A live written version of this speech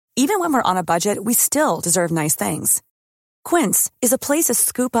Even when we're on a budget, we still deserve nice things. Quince is a place to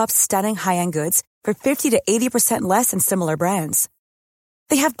scoop up stunning high-end goods for 50 to 80% less than similar brands.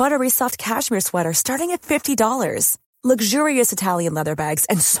 They have buttery soft cashmere sweaters starting at $50, luxurious Italian leather bags,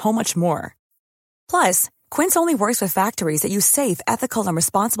 and so much more. Plus, Quince only works with factories that use safe, ethical, and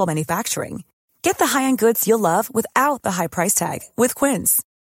responsible manufacturing. Get the high-end goods you'll love without the high price tag with Quince.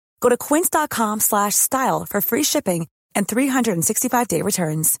 Go to quince.com/style for free shipping and 365-day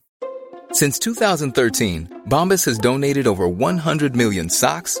returns. Since 2013, Bombas has donated over 100 million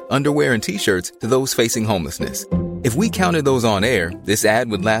socks, underwear, and T-shirts to those facing homelessness. If we counted those on air, this ad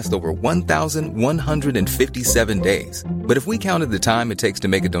would last over 1,157 days. But if we counted the time it takes to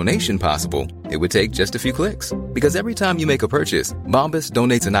make a donation possible, it would take just a few clicks. Because every time you make a purchase, Bombas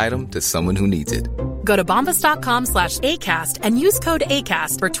donates an item to someone who needs it. Go to bombas.com/ACAST and use code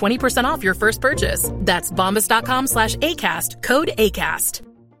ACAST for 20% off your first purchase. That's bombas.com/ACAST, code ACAST.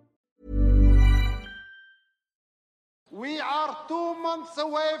 We are 2 months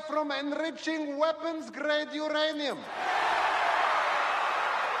away from enriching weapons-grade uranium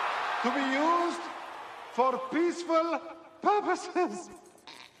to be used for peaceful purposes.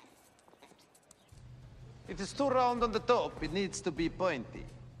 It is too round on the top. It needs to be pointy.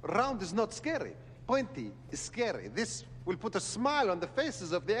 Round is not scary. Pointy is scary. This will put a smile on the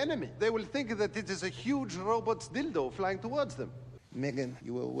faces of the enemy. They will think that it is a huge robot's dildo flying towards them. Megan,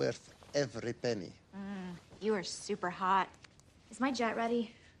 you are worth every penny. You are super hot. Is my jet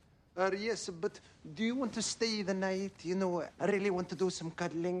ready? Yes, but do you want to stay the night? You know, I really want to do some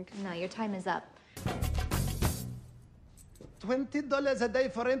cuddling. No, your time is up. $20 a day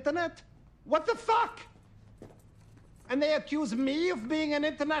for internet? What the fuck? And they accuse me of being an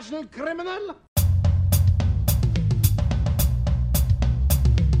international criminal?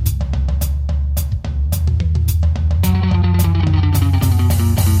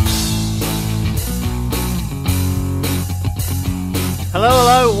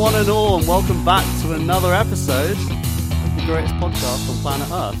 Hello, one and all, and welcome back to another episode of the greatest podcast on planet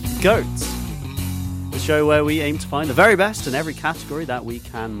Earth, Goats, the show where we aim to find the very best in every category that we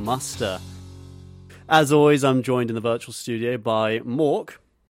can muster. As always, I'm joined in the virtual studio by Mork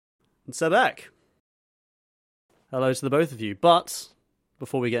and Sebek. Hello to the both of you, but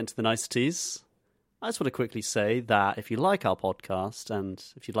before we get into the niceties, I just want to quickly say that if you like our podcast and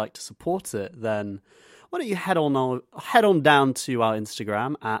if you'd like to support it, then why don't you head on down to our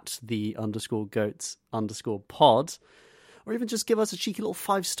Instagram at _goats_pod, or even just give us a cheeky little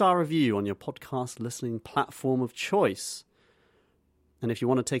 5-star review on your podcast listening platform of choice. And if you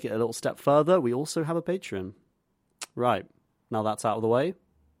want to take it a little step further, we also have a Patreon. Right, now that's out of the way,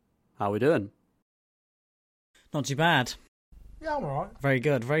 how are we doing? Not too bad. Yeah, I'm alright. Very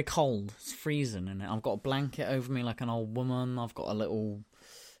good, very cold. It's freezing in it. I've got a blanket over me like an old woman. I've got a little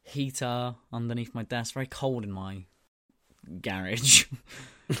heater underneath my desk. Very cold in my garage.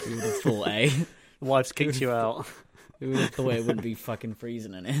 Who would have thought, eh? The wife's kicked you out. Who would have thought it wouldn't be fucking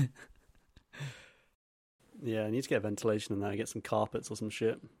freezing in it? Yeah, I need to get ventilation in there, get some carpets or some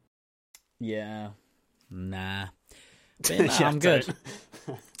shit. Yeah. Nah. But yeah, yeah, I'm good.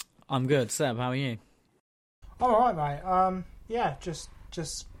 I'm good. Seb, how are you? I'm alright, mate. Yeah, just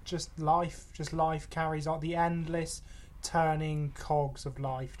life. Just life carries on. The endless turning cogs of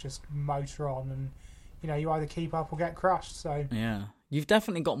life just motor on, and you either keep up or get crushed. So yeah, you've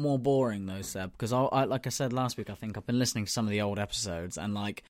definitely got more boring though, Seb, because I like I said last week, I think I've been listening to some of the old episodes, and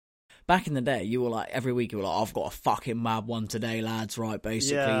like back in the day you were like, every week you were like, I've got a fucking mad one today, lads, right?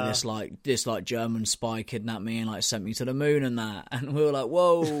 Basically, yeah. this German spy kidnapped me and like sent me to the moon and that, and we were like,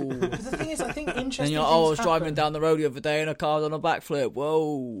 whoa. But the thing is, I think interesting. And you're like, I was driving down the road the other day and a car's on a backflip.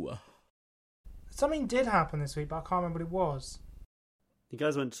 Whoa. Something did happen this week, but I can't remember what it was. You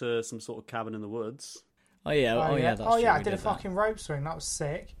guys went to some sort of cabin in the woods. Oh yeah, that's true. I did a fucking rope swing. That was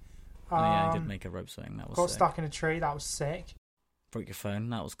sick. Oh yeah, I did make a rope swing. That was got sick. Stuck in a tree. That was sick. Broke your phone.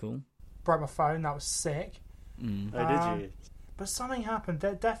 That was cool. Broke my phone. That was sick. Oh, did you? But something happened.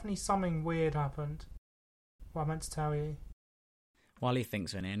 Definitely something weird happened. What I meant to tell you. While he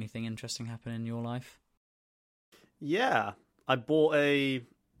thinks, Vinny, anything interesting happened in your life? Yeah, I bought a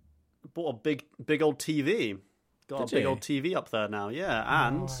big old TV. Got a big old TV up there now, yeah,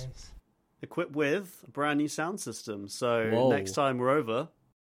 and nice. Equipped with a brand new sound system. So Whoa. Next time we're over,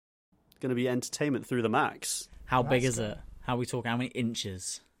 it's going to be entertainment through the max. How big is it? How are we talking? How many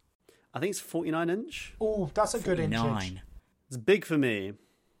inches? I think it's 49 inch. Oh, that's a 49. good inch. It's big for me,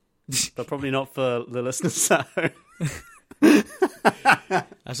 but probably not for the listeners at home.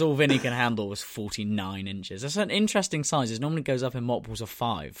 That's all Vinny can handle was 49 inches. That's an interesting size. It normally goes up in multiples of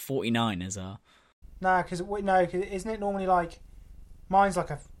 5. 49 is a... No, because isn't it normally like... Mine's like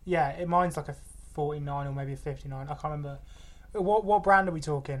mine's like a 49 or maybe a 59. I can't remember. What brand are we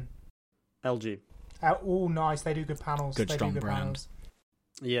talking? LG. All nice. They do good panels. Good, they strong do good brand. Panels.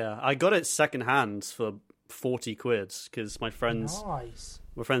 Yeah, I got it second hand for 40 quid because my friends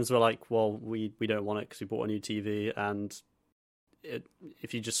were like, well, we don't want it because we bought a new TV, and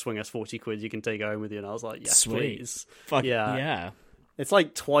if you just swing us 40 quid, you can take it home with you. And I was like, yes, Sweet. please. Fuck yeah. It's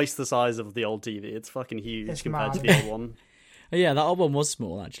like twice the size of the old TV. It's fucking huge compared to the old one. Yeah, that old one was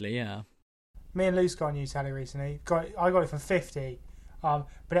small, actually, yeah. Me and Luce got a new telly recently. I got it for 50, but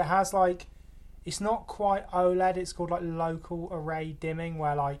it has like, it's not quite OLED. It's called like local array dimming,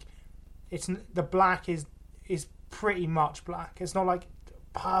 where like the black is pretty much black. It's not like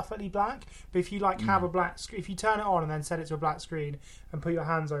perfectly black, but if you like have a black screen, if you turn it on and then set it to a black screen and put your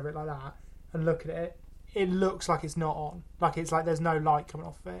hands over it like that and look at it, it looks like it's not on. Like it's like there's no light coming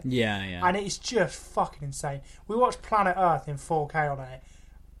off of it. Yeah. And it's just fucking insane. We watched Planet Earth in 4K on it,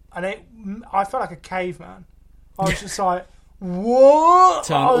 and I felt like a caveman. I was just like, what?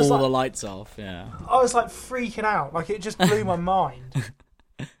 Turn all the lights off, yeah. I was like freaking out. Like it just blew my mind.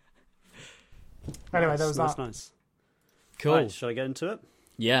 Anyway, there was that. Nice. Cool. Right, shall I get into it?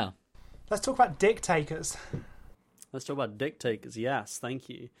 Yeah. Let's talk about dictators. Let's talk about dictators. Yes, thank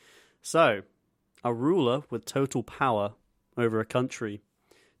you. So, a ruler with total power over a country,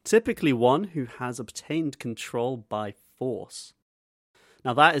 typically one who has obtained control by force.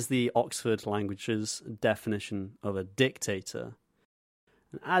 Now, that is the Oxford Languages definition of a dictator.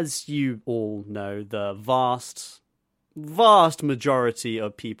 And as you all know, the vast majority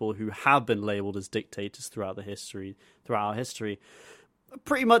of people who have been labelled as dictators throughout our history, are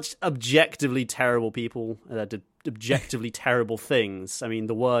pretty much objectively terrible people that did objectively terrible things. I mean,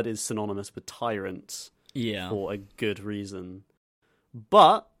 the word is synonymous with tyrant, for a good reason.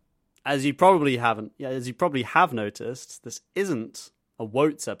 But as you probably have noticed, this isn't a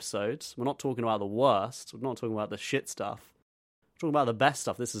Wotes episode. We're not talking about the worst. We're not talking about the shit stuff. We're talking about the best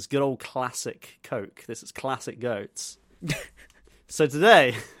stuff. This is good old classic Coke. This is classic Goats. So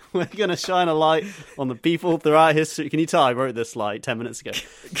today, we're going to shine a light on the people throughout history. Can you tell I wrote this like 10 minutes ago?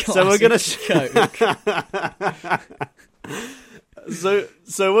 So we're going to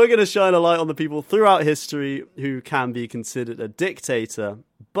So we're going to shine a light on the people throughout history who can be considered a dictator,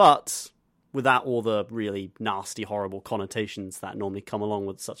 but without all the really nasty, horrible connotations that normally come along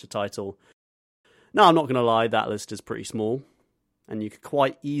with such a title. Now, I'm not going to lie, that list is pretty small, and you could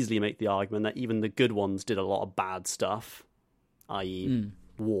quite easily make the argument that even the good ones did a lot of bad stuff, i.e.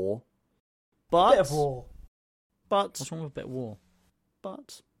 war. But, bit of war. But what's wrong with a bit of war?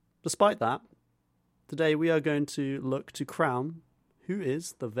 But despite that, today we are going to look to crown who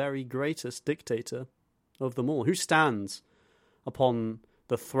is the very greatest dictator of them all, who stands upon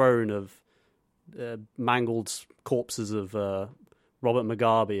the throne of mangled corpses of Robert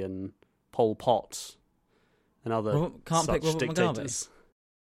Mugabe and Pol Pot and other such dictators.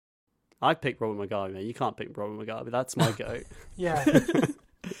 I picked Robert Mugabe, man. You can't pick Robert Mugabe. That's my goat. Yeah.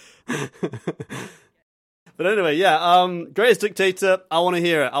 But anyway, greatest dictator. I want to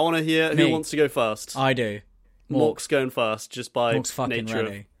hear it. I want to hear who wants to go first. I do. Mork's going first, just by nature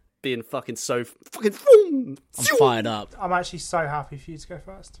ready. of being fucking so fucking. I'm fired up. I'm actually so happy for you to go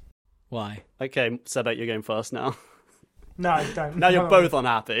first. Why? Okay, Sebek, you're going first now. No, don't. Now you're both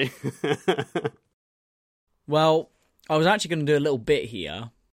unhappy. Well, I was actually going to do a little bit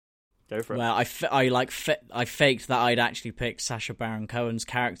here. Go for it. Where I faked that I'd actually picked Sacha Baron Cohen's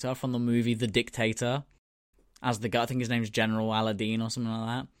character from the movie The Dictator as the guy. I think his name's General Aladdin or something like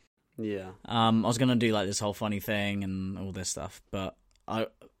that. Yeah. I was going to do like this whole funny thing and all this stuff, but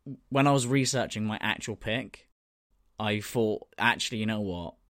when I was researching my actual pick, I thought, actually, you know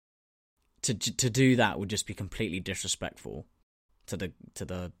what? To do that would just be completely disrespectful to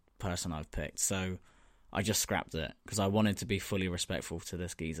the person I've picked. So I just scrapped it because I wanted to be fully respectful to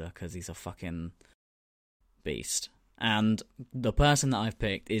this geezer because he's a fucking beast. And the person that I've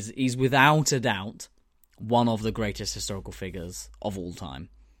picked he's without a doubt one of the greatest historical figures of all time.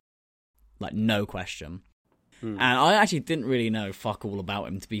 Like, no question. And I actually didn't really know fuck all about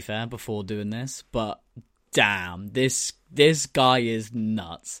him, to be fair, before doing this. But damn, this guy is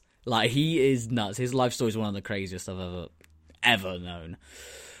nuts. Like, he is nuts. His life story is one of the craziest I've ever known.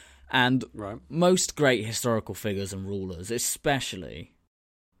 And most great historical figures and rulers, especially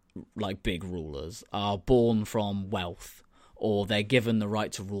like big rulers, are born from wealth, or they're given the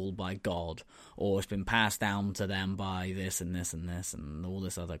right to rule by God, or it's been passed down to them by this and this and this and all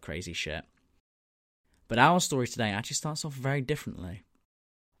this other crazy shit. But our story today actually starts off very differently.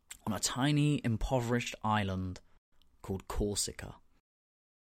 On a tiny, impoverished island called Corsica.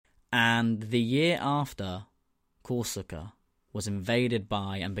 And the year after Corsica was invaded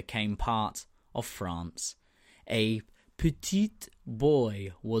by and became part of France, a petit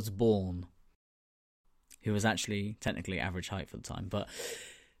boy was born. Who was actually technically average height for the time, but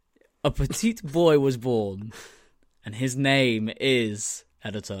a petite boy was born, and his name is,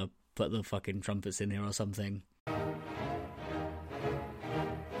 editor, put the fucking trumpets in here or something.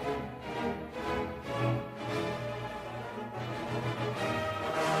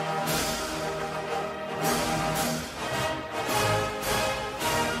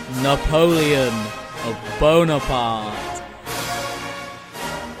 Napoleon of Bonaparte.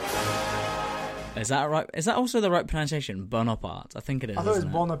 Is that right? Is that also the right pronunciation? Bonaparte? I think it is. I thought it was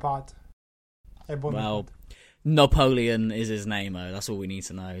Bonaparte. Hey, Bonaparte. Well, Napoleon is his name, that's all we need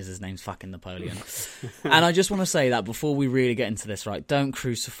to know, is his name's fucking Napoleon. And I just want to say that before we really get into this, right, don't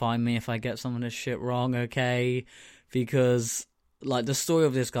crucify me if I get some of this shit wrong, okay? Because, like, the story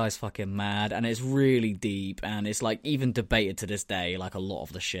of this guy's fucking mad, and it's really deep, and it's, like, even debated to this day, like, a lot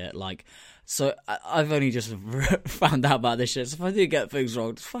of the shit, like... So, I've only just found out about this shit, so if I do get things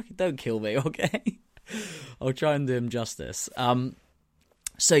wrong, just fucking don't kill me, okay? I'll try and do him justice.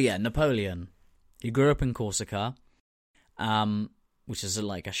 So, yeah, Napoleon. He grew up in Corsica, which is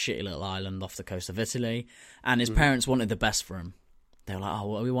like a shitty little island off the coast of Italy, and his parents wanted the best for him. They were like, oh,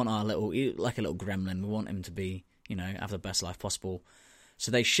 well, we want our little, like a little gremlin, we want him to be, you know, have the best life possible.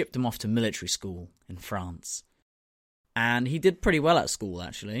 So they shipped him off to military school in France. And he did pretty well at school,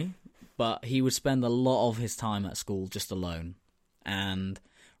 actually. But he would spend a lot of his time at school just alone and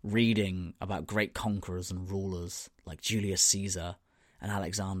reading about great conquerors and rulers like Julius Caesar and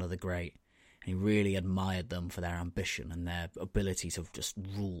Alexander the Great. And he really admired them for their ambition and their ability to just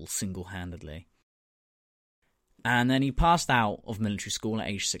rule single-handedly. And then he passed out of military school at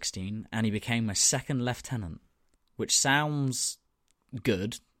age 16 and he became a second lieutenant, which sounds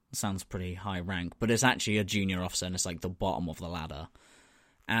good, sounds pretty high rank, but it's actually a junior officer and it's like the bottom of the ladder.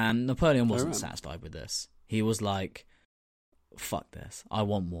 And Napoleon wasn't satisfied with this. He was like, fuck this. I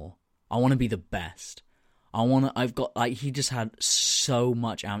want more. I want to be the best. He just had so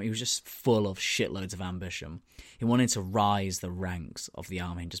much ambition. He was just full of shitloads of ambition. He wanted to rise the ranks of the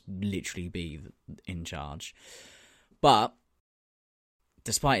army and just literally be in charge. But,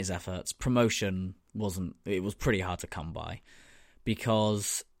 despite his efforts, promotion it was pretty hard to come by.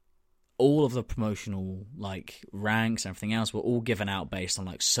 Because all of the promotional like ranks and everything else were all given out based on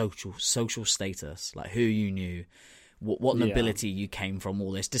like social status, like who you knew, what nobility you came from,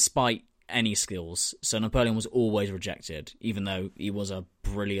 all this, despite any skills. So Napoleon was always rejected, even though he was a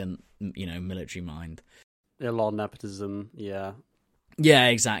brilliant, you know, military mind. A lot of nepotism, yeah. Yeah,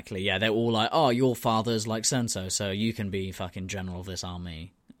 exactly. Yeah, they're all like, oh, your father's like so-and-so, so you can be fucking general of this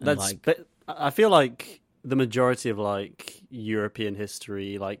army. And But I feel like the majority of like European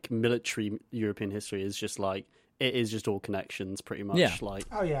history, like military European history, is just like it is just all connections, pretty much. Yeah. Like,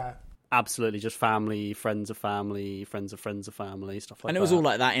 Oh yeah. absolutely, just family, friends of family, friends of friends of family, stuff like that. And it was all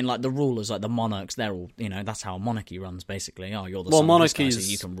like that in like the rulers, like the monarchs. They're all, you know, that's how a monarchy runs, basically. Oh, you're the son of this guy, so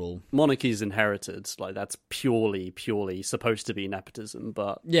you can rule. Monarchies inherited, like that's purely supposed to be nepotism.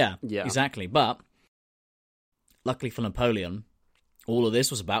 But yeah, exactly. But luckily for Napoleon, all of this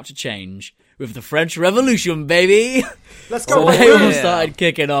was about to change with the French Revolution, baby. Let's go. So they all started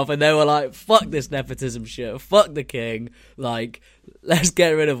kicking off, and they were like, "Fuck this nepotism shit. Fuck the king. Like, let's get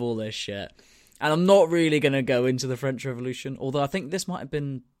rid of all this shit." And I'm not really going to go into the French Revolution, although I think this might have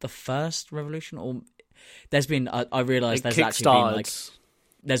been the first revolution. Or there's been, I realised there's actually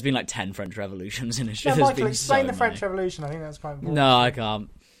been like 10 French revolutions in history. Yeah, Michael, explain the French Revolution. I think that's quite important. No, I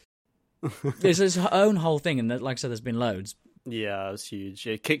can't. There's his own whole thing, and like I said, there's been loads. Yeah, it was huge.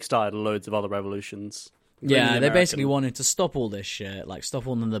 It kickstarted loads of other revolutions. Yeah, they basically wanted to stop all this shit, like stop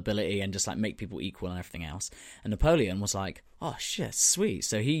all the nobility and just like make people equal and everything else. And Napoleon was like, oh shit, sweet.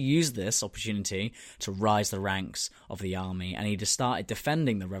 So he used this opportunity to rise the ranks of the army, and he just started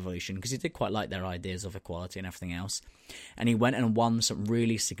defending the revolution because he did quite like their ideas of equality and everything else. And he went and won some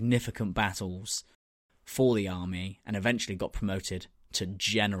really significant battles for the army and eventually got promoted to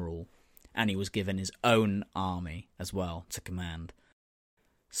general. And he was given his own army as well to command.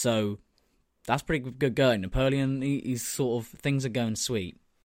 So that's pretty good going. Napoleon, he's sort of, things are going sweet.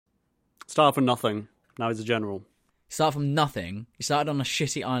 Started from nothing. Now he's a general. He started from nothing. He started on a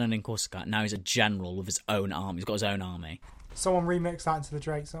shitty island in Corsica. Now he's a general with his own army. He's got his own army. Someone remixed that into the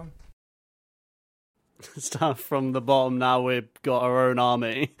Drake song. Start from the bottom, now we've got our own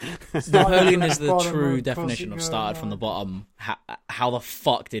army. Napoleon is the true definition of started from the bottom. How the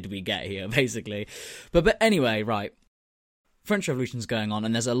fuck did we get here, basically? But anyway, right. French Revolution's going on,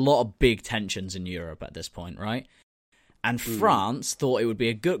 and there's a lot of big tensions in Europe at this point, right? And France thought it would be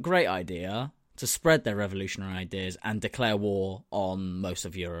a great idea to spread their revolutionary ideas and declare war on most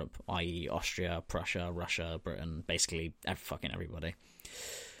of Europe, i.e. Austria, Prussia, Russia, Britain, basically fucking everybody.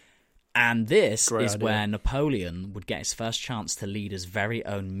 And this Great is idea. where Napoleon would get his first chance to lead his very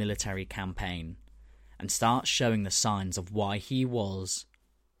own military campaign and start showing the signs of why he was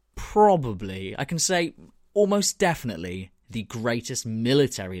probably, I can say almost definitely, the greatest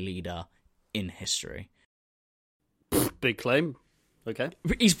military leader in history. Big claim. Okay.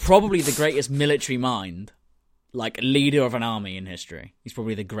 He's probably the greatest military mind, like leader of an army in history. He's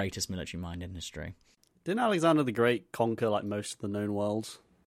probably the greatest military mind in history. Didn't Alexander the Great conquer like most of the known world?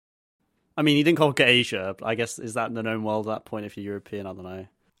 I mean, he didn't conquer Asia, but I guess is that the known world at that point if you're European? I don't know.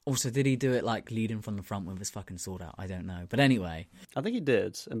 Also, did he do it like leading from the front with his fucking sword out? I don't know. But anyway. I think he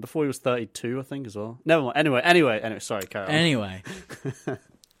did. And before he was 32, I think, as well. Never mind. Anyway, sorry, carry on. Anyway.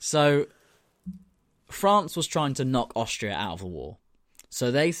 So, France was trying to knock Austria out of the war. So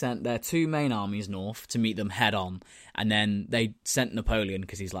they sent their two main armies north to meet them head on. And then they sent Napoleon,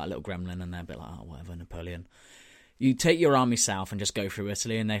 because he's like a little gremlin, and they're a bit like, oh, whatever, Napoleon. You take your army south and just go through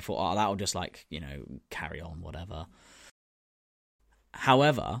Italy. And they thought, oh, that'll just like, you know, carry on, whatever.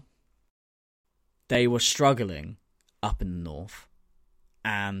 However, they were struggling up in the north.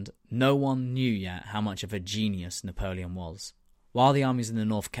 And no one knew yet how much of a genius Napoleon was. While the armies in the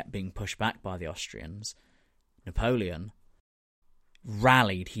north kept being pushed back by the Austrians, Napoleon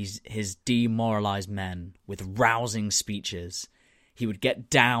rallied his demoralized men with rousing speeches. He would get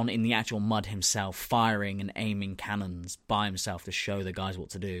down in the actual mud himself, firing and aiming cannons by himself to show the guys what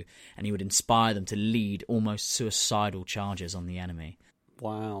to do, and he would inspire them to lead almost suicidal charges on the enemy.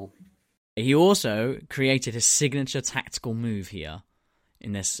 Wow. He also created his signature tactical move here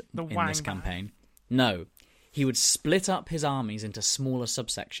in this campaign. No, he would split up his armies into smaller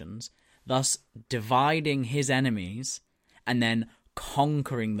subsections, thus dividing his enemies and then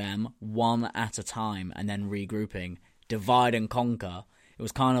conquering them one at a time and then regrouping. Divide and conquer. It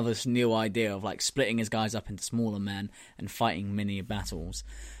was kind of this new idea of like splitting his guys up into smaller men and fighting mini battles.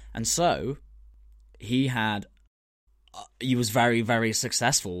 And so he was very, very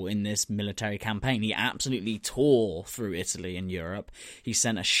successful in this military campaign. He absolutely tore through Italy and Europe. He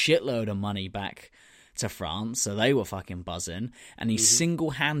sent a shitload of money back to France, so they were fucking buzzing. And he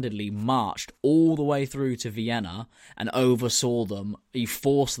single-handedly marched all the way through to Vienna and oversaw them. He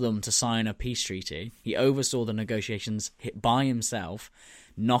forced them to sign a peace treaty. He oversaw the negotiations by himself,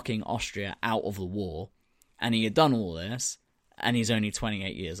 knocking Austria out of the war. And he had done all this, and he's only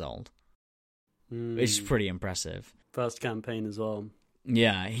 28 years old. Which is pretty impressive. First campaign as well.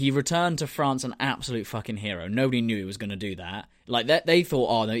 Yeah, he returned to France an absolute fucking hero. Nobody knew he was going to do that. Like, they thought,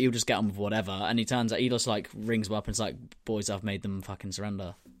 oh, no, he'll just get on with whatever. And he turns out, he just, like, rings them up and is like, boys, I've made them fucking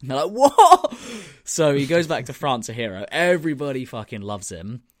surrender. And they're like, what? So he goes back to France a hero. Everybody fucking loves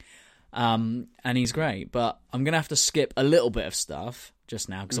him. And he's great. But I'm going to have to skip a little bit of stuff just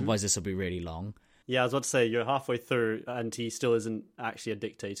now, because otherwise this will be really long. Yeah, I was about to say, you're halfway through, and he still isn't actually a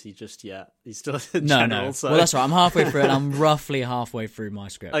dictator just yet. He's still a general. No. So. Well, that's right. I'm halfway through, and I'm roughly halfway through my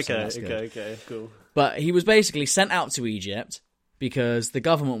script. Okay, cool. But he was basically sent out to Egypt because the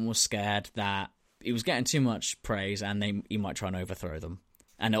government was scared that he was getting too much praise, and he might try and overthrow them.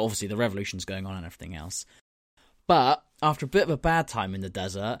 And obviously, the revolution's going on and everything else. But after a bit of a bad time in the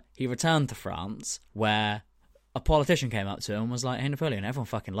desert, he returned to France, where a politician came up to him and was like, hey, Napoleon, everyone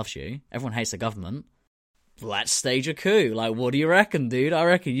fucking loves you. Everyone hates the government. Let's stage a coup. Like, what do you reckon, dude? I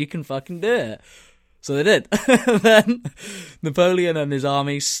reckon you can fucking do it. So they did. Then Napoleon and his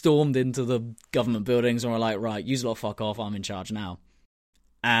army stormed into the government buildings and were like, right, you lot fuck off, I'm in charge now.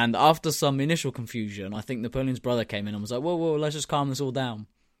 And after some initial confusion, I think Napoleon's brother came in and was like, whoa, let's just calm this all down.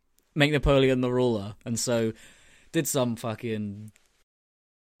 Make Napoleon the ruler. And so did some fucking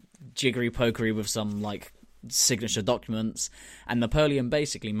jiggery-pokery with some, like, signature documents, and Napoleon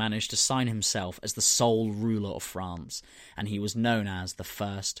basically managed to sign himself as the sole ruler of France, and he was known as the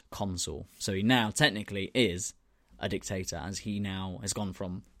first consul. So he now technically is a dictator, as he now has gone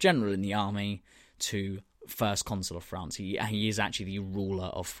from general in the army to first consul of France. He is actually the ruler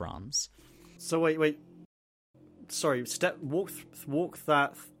of France. So wait. Sorry,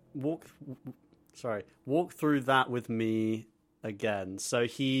 walk through that with me again. So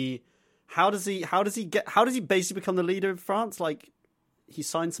How does he basically become the leader of France? Like, he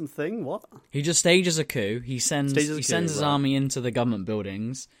signed something? What? He just stages a coup. He sends his army into the government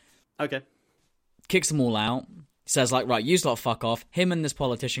buildings. Okay. Kicks them all out. Says, like, right, you lot fuck off. Him and this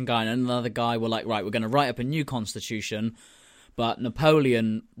politician guy and another guy were like, right, we're going to write up a new constitution. But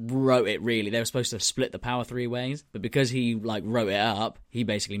Napoleon wrote it really. They were supposed to split the power 3 ways. But because he, like, wrote it up, he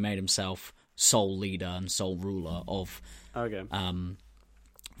basically made himself sole leader and sole ruler of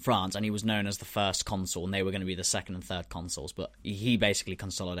France, and he was known as the first consul, and they were going to be the second and third consuls, but he basically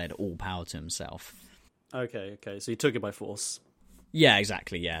consolidated all power to himself. Okay, so he took it by force. Yeah,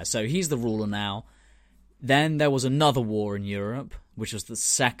 exactly, yeah. So he's the ruler now. Then there was another war in Europe, which was the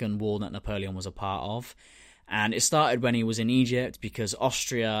second war that Napoleon was a part of. And it started when he was in Egypt, because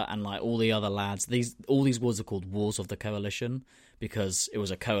Austria and like all the other lads, all these wars are called Wars of the Coalition, because it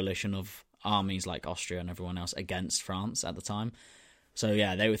was a coalition of armies like Austria and everyone else against France at the time. So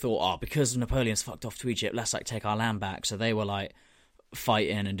yeah, they thought, because Napoleon's fucked off to Egypt, let's like take our land back. So they were like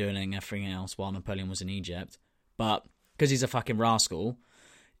fighting and doing everything else while Napoleon was in Egypt. But because he's a fucking rascal,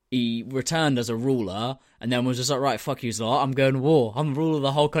 he returned as a ruler and then was just like, right, fuck you lot, I'm going to war. I'm the ruler of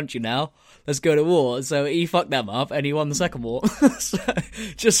the whole country now. Let's go to war. So he fucked them up and he won the second war. So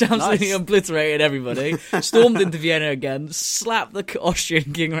just absolutely obliterated everybody. Stormed into Vienna again, slapped the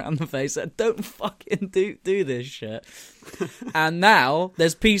Austrian king around the face, said, don't fucking do this shit. And now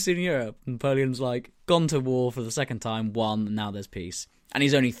there's peace in Europe. Napoleon's like gone to war for the second time, won, and now there's peace. And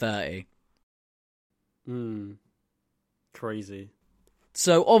he's only 30. Crazy.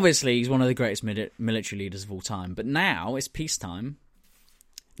 So obviously he's one of the greatest military leaders of all time. But now it's peacetime.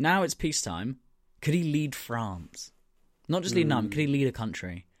 Could he lead France? Not just lead an army, could he lead a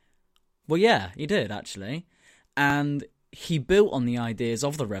country? Well, yeah, he did, actually. And he built on the ideas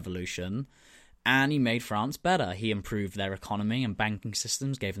of the revolution, and he made France better. He improved their economy and banking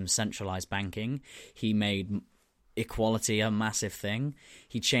systems, gave them centralized banking. He made equality a massive thing.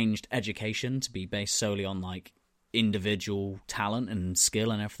 He changed education to be based solely on, like, individual talent and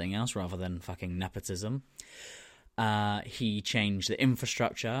skill and everything else rather than fucking nepotism. He changed the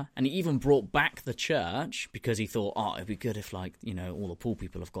infrastructure, and he even brought back the church because he thought, it'd be good if, like, you know, all the poor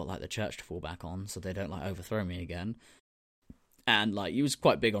people have got like the church to fall back on so they don't like overthrow me again. And like he was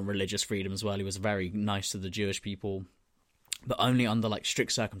quite big on religious freedom as well. He was very nice to the Jewish people, but only under like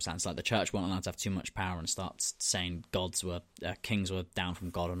strict circumstances. Like the church weren't allowed to have too much power and start saying kings were down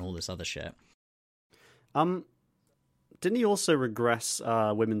from God and all this other shit. Didn't he also regress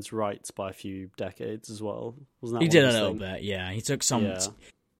women's rights by a few decades as well? Wasn't that he did a little bit, yeah. He took some... Yeah.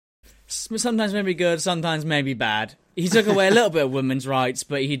 Sometimes maybe good, sometimes maybe bad. He took away a little bit of women's rights,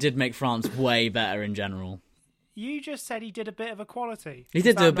 but he did make France way better in general. You just said he did a bit of equality. He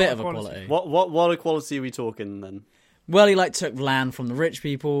did do a bit of equality. What equality are we talking then? Well, he like took land from the rich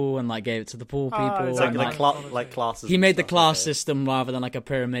people and like gave it to the poor people. It's like classes. He made the class system rather than like a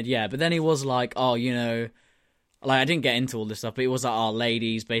pyramid, yeah. But then he was like, you know... Like, I didn't get into all this stuff, but it was like,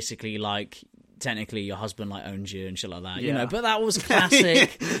 ladies, basically, like, technically your husband, like, owns you and shit like that, you know? But that was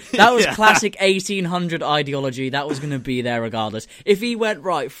classic. That was classic 1800 ideology. That was going to be there regardless. If he went,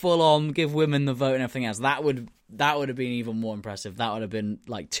 right, full on, give women the vote and everything else, that would have been even more impressive. That would have been,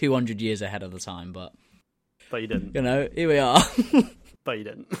 like, 200 years ahead of the time, but... But you didn't. You know, here we are. But you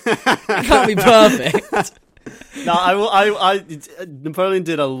didn't. It can't be perfect. No, Napoleon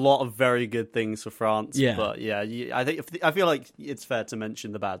did a lot of very good things for France. Yeah, but yeah, I feel like it's fair to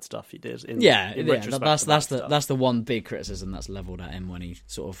mention the bad stuff he did. In that's the one big criticism that's leveled at him when he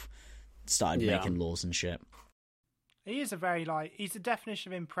sort of started making laws and shit. He is he's the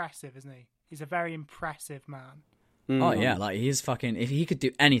definition of impressive, isn't he? He's a very impressive man. Oh yeah, like he's fucking. If he could do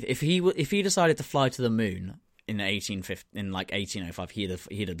anything, if he decided to fly to the moon in 1805, he'd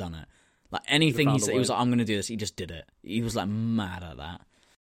have done it. Like anything he was like, I'm going to do this. He just did it. He was like mad at that.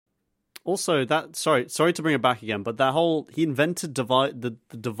 Also, sorry to bring it back again, but that whole he invented the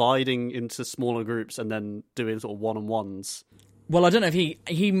dividing into smaller groups and then doing sort of one-on-ones. Well, I don't know if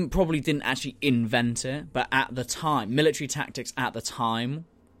he probably didn't actually invent it, but at the time, military tactics at the time,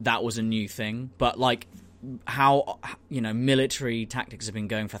 that was a new thing. But like how, you know, military tactics have been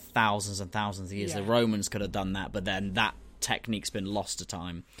going for thousands and thousands of years. Yeah. The Romans could have done that, but then that technique's been lost to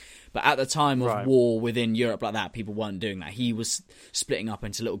time. But at the time of war within Europe like that, people weren't doing that. He was splitting up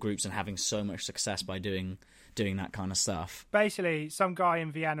into little groups and having so much success by doing that kind of stuff. Basically, some guy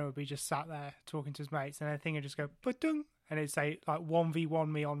in Vienna would be just sat there talking to his mates, and a thing would just go, "Ba-dung," and it'd say, like,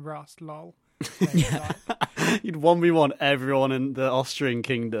 1v1 me on Rust, lol. Yeah. You'd 1v1 everyone in the Austrian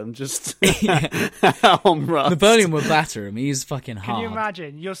kingdom just on Rust. Napoleon would batter him. He's fucking hard. Can you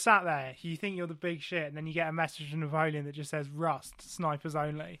imagine? You're sat there, you think you're the big shit, and then you get a message from Napoleon that just says Rust, snipers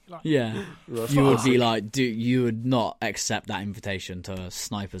only. Like, yeah. You would be like, dude, you would not accept that invitation to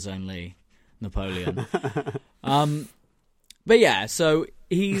snipers only Napoleon. But yeah, so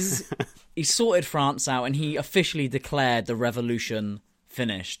he sorted France out and he officially declared the revolution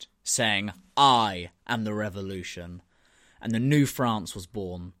finished, saying, I am the revolution. And the new France was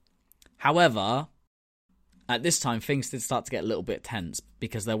born. However, at this time, things did start to get a little bit tense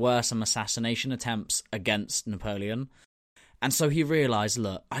because there were some assassination attempts against Napoleon. And so he realised,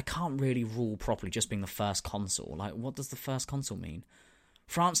 look, I can't really rule properly just being the first consul. Like, what does the first consul mean?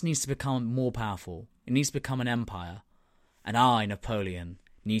 France needs to become more powerful. It needs to become an empire. And I, Napoleon,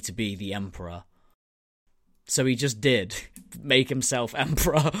 need to be the emperor. So he just did make himself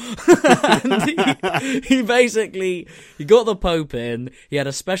emperor. And he basically, he got the Pope in, he had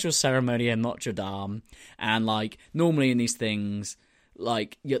a special ceremony in Notre Dame, and like, normally in these things,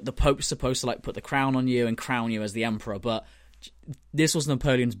 like, the Pope's supposed to like put the crown on you and crown you as the emperor, but this was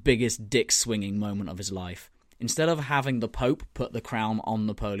Napoleon's biggest dick-swinging moment of his life. Instead of having the Pope put the crown on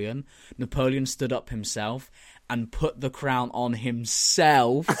Napoleon, Napoleon stood up himself and put the crown on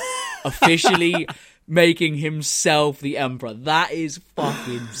himself, officially making himself the emperor. That is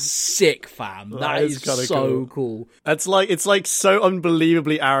fucking sick, fam. That is so cool. It's like so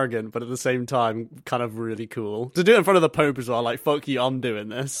unbelievably arrogant, but at the same time, kind of really cool. To do it in front of the Pope as well, like, fuck you, I'm doing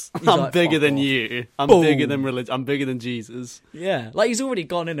this. I'm like, bigger than off. you. I'm Boom. bigger than religion. I'm bigger than Jesus. Yeah, like, he's already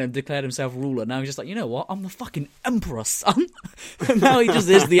gone in and declared himself ruler. Now he's just like, you know what? I'm the fucking emperor, son. And now he just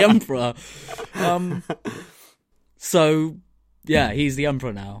is the emperor. So, yeah, he's the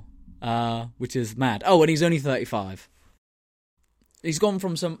emperor now. Which is mad. Oh, and he's only 35. He's gone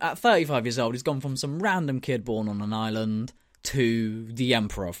from at 35 years old, he's gone from some random kid born on an island to the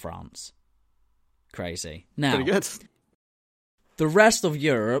Emperor of France. Crazy. Now, pretty good. The rest of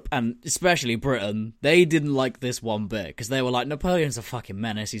Europe, and especially Britain, they didn't like this one bit, because they were like, Napoleon's a fucking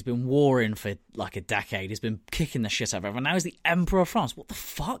menace, he's been warring for like a decade, he's been kicking the shit out of everyone, now he's the Emperor of France. What the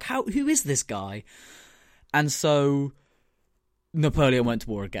fuck? Who is this guy? And so Napoleon went to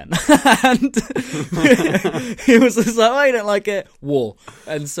war again. And he was just like, I don't like it. War.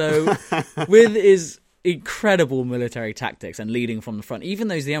 And so with his incredible military tactics and leading from the front, even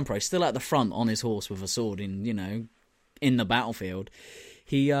though he's the emperor, he's still at the front on his horse with a sword in the battlefield.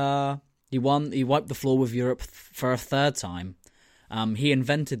 He wiped the floor with Europe for a third time. He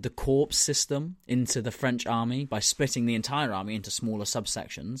invented the corps system into the French army by splitting the entire army into smaller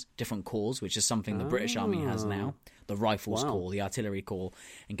subsections, different corps, which is something the British army has now. The Rifles Corps, the Artillery Corps,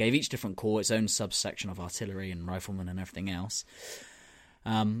 and gave each different corps its own subsection of artillery and riflemen and everything else.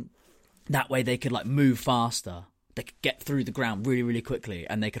 That way they could like move faster. They could get through the ground really, really quickly,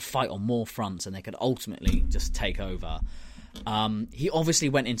 and they could fight on more fronts, and they could ultimately just take over. He obviously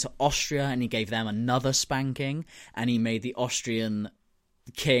went into Austria, and he gave them another spanking, and he made the Austrian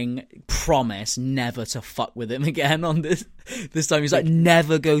king promise never to fuck with him again on this time. He's like,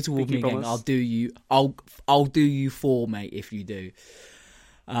 never go to war with me again. I'll do you for, mate, if you do.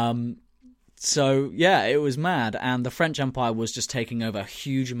 So yeah, it was mad, and the French Empire was just taking over a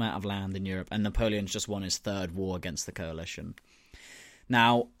huge amount of land in Europe, and Napoleon's just won his third war against the coalition.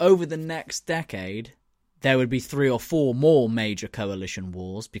 Now, over the next decade, there would be 3 or 4 more major coalition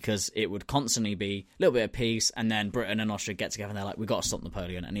wars, because it would constantly be a little bit of peace, and then Britain and Austria get together and they're like, we've got to stop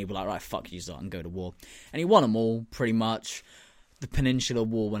Napoleon, and he'd be like, right, fuck you, and go to war. And he won them all, pretty much. The Peninsular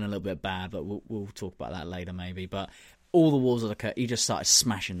War went a little bit bad, but we'll talk about that later maybe. But all the wars that occurred, he just started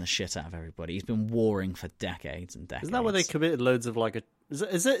smashing the shit out of everybody. He's been warring for decades and decades. Isn't that where they committed loads of like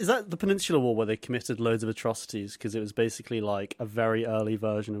is that the Peninsular War where they committed loads of atrocities? Because it was basically like a very early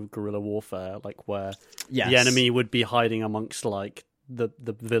version of guerrilla warfare, like where the enemy would be hiding amongst like the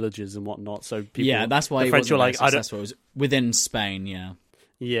villages and whatnot. So people, that's why the French were like, it was within Spain,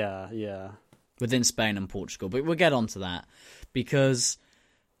 yeah, within Spain and Portugal. But we'll get onto that, because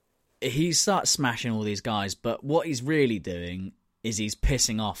he starts smashing all these guys, but what he's really doing is he's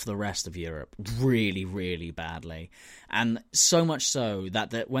pissing off the rest of Europe really, really badly. And so much so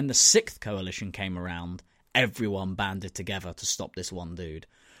that when the 6th coalition came around, everyone banded together to stop this one dude.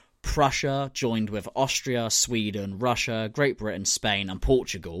 Prussia joined with Austria, Sweden, Russia, Great Britain, Spain, and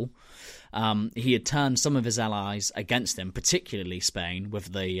Portugal. He had turned some of his allies against him, particularly Spain,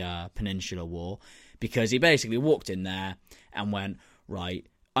 with the Peninsular War, because he basically walked in there and went, right,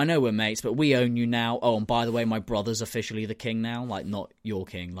 I know we're mates, but we own you now. Oh, and by the way, my brother's officially the king now. Like, not your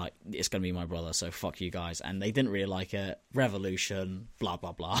king. Like, it's going to be my brother, so fuck you guys. And they didn't really like it. Revolution, blah,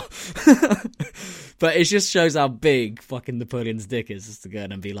 blah, bblah. But it just shows how big fucking Napoleon's dick is, just to go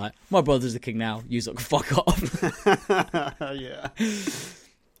in and be like, my brother's the king now. You suck, fuck off. Yeah.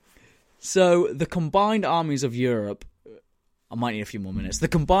 So, the combined armies of Europe... I might need a few more minutes. The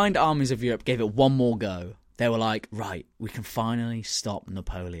combined armies of Europe gave it one more go. They were like, right, we can finally stop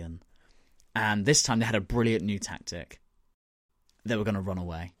Napoleon. And this time they had a brilliant new tactic. They were going to run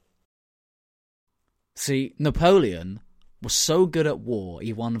away. See, Napoleon was so good at war,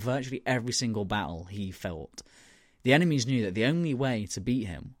 he won virtually every single battle he fought. The enemies knew that the only way to beat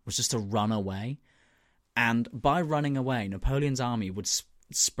him was just to run away. And by running away, Napoleon's army would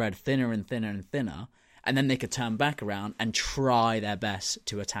spread thinner and thinner and thinner. and then they could turn back around and try their best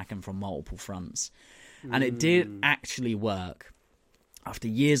to attack him from multiple fronts. And it did actually work. After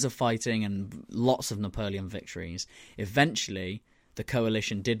years of fighting and lots of Napoleon victories, eventually the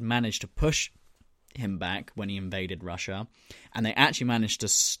coalition did manage to push him back when he invaded Russia, and they actually managed to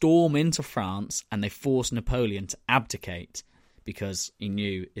storm into France, and they forced Napoleon to abdicate because he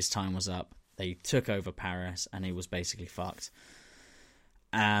knew his time was up. They took over Paris and he was basically fucked.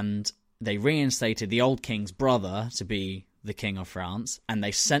 And they reinstated the old king's brother to be the king of France, and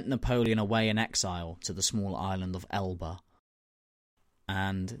they sent Napoleon away in exile to the small island of Elba.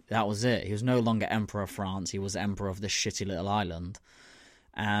 And that was it. He was no longer emperor of France, he was emperor of this shitty little island.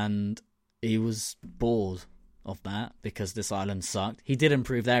 And he was bored of that because this island sucked. He did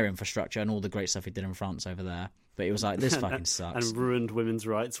improve their infrastructure and all the great stuff he did in France over there, but he was like, this fucking sucks. And ruined women's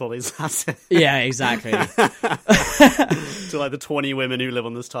rights while he's at it. Yeah, exactly. To like the 20 women who live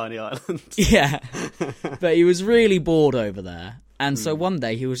on this tiny island. Yeah. But he was really bored over there. And so one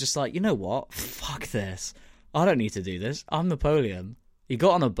day he was just like, you know what? Fuck this. I don't need to do this. I'm Napoleon. He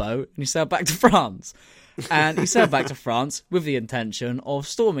got on a boat and he sailed back to France. And he sailed back to France with the intention of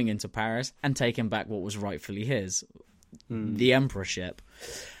storming into Paris and taking back what was rightfully his, the emperorship.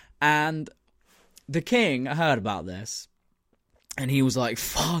 And the king heard about this, and he was like,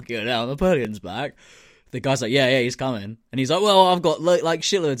 fuck it, now Napoleon's back. The guy's like, yeah, he's coming. And he's like, well, I've got like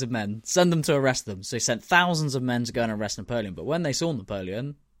shitloads of men. Send them to arrest them. So he sent thousands of men to go and arrest Napoleon. But when they saw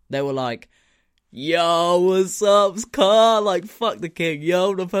Napoleon, they were like, yo, what's up, Scar? Like, fuck the king.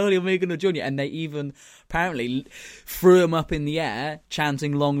 Yo, Napoleon, we're gonna join you. And they even apparently threw him up in the air,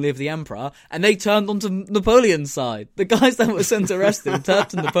 chanting, long live the emperor. And they turned onto Napoleon's side. The guys that were sent to arrest him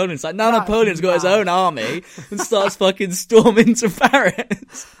turned to Napoleon's side. Now Napoleon's got his own army and starts fucking storming to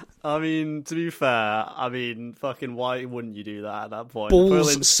Paris. I mean, to be fair, fucking why wouldn't you do that at that point? Balls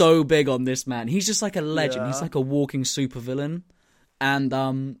Napoleon's so big on this man. He's just like a legend. Yeah. He's like a walking supervillain.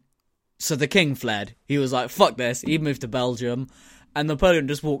 And, so the king fled. He was like, fuck this. He moved to Belgium. And Napoleon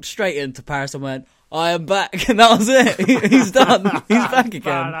just walked straight into Paris and went, I am back. And that was it. He's done. He's back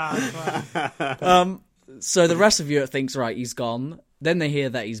again. So the rest of Europe thinks, right, he's gone. Then they hear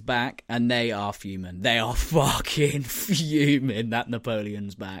that he's back, and they are fuming. They are fucking fuming that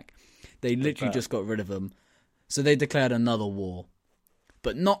Napoleon's back. They literally just got rid of him. So they declared another war.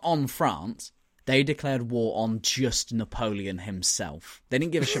 But not on France. They declared war on just Napoleon himself. They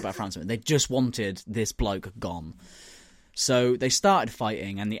didn't give a shit about France. They just wanted this bloke gone. So they started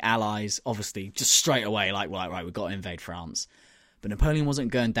fighting, and the Allies, obviously, just straight away, like, well, right, we've got to invade France. But Napoleon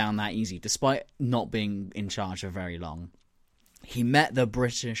wasn't going down that easy, despite not being in charge for very long. He met the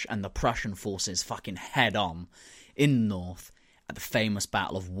British and the Prussian forces fucking head on in the north at the famous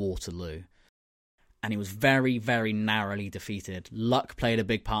Battle of Waterloo. And he was very, very narrowly defeated. Luck played a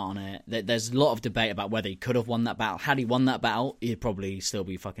big part on it. There's a lot of debate about whether he could have won that battle. Had he won that battle, he'd probably still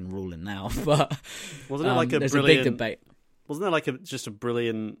be fucking ruling now. But wasn't it like there's a big debate. Wasn't there like just a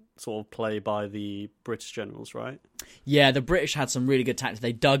brilliant sort of play by the British generals, right? Yeah, the British had some really good tactics.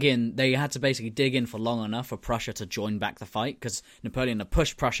 They dug in. They had to basically dig in for long enough for Prussia to join back the fight, because Napoleon had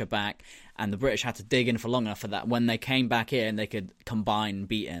pushed Prussia back, and the British had to dig in for long enough for that. When they came back in, they could combine and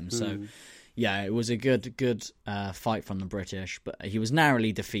beat him. So, yeah, it was a good fight from the British, but he was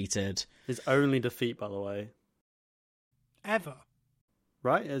narrowly defeated. His only defeat, by the way. Ever.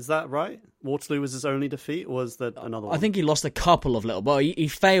 Right? Is that right? Waterloo was his only defeat, or was there another one? I think he lost a couple of little, but he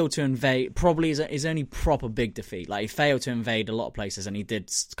failed to invade. Probably his only proper big defeat. Like, he failed to invade a lot of places, and he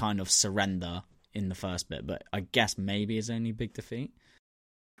did kind of surrender in the first bit. But I guess maybe his only big defeat.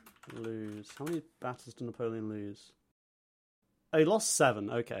 Lose. How many battles did Napoleon lose? Oh, he lost 7.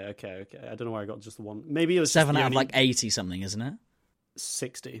 Okay. I don't know where I got just the one. Maybe it was 7 out of like 80 something, isn't it?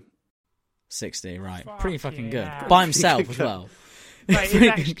 60. 60, right? Fuck Pretty fucking good yeah. by himself as well. Mate, his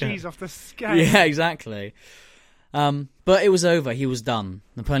XG's off the scale. Yeah, exactly. But it was over. He was done.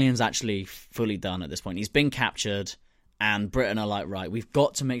 Napoleon's actually fully done at this point. He's been captured, and Britain are like, right, we've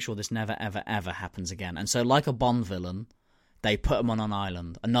got to make sure this never, ever, ever happens again. And so, like a Bond villain, they put him on an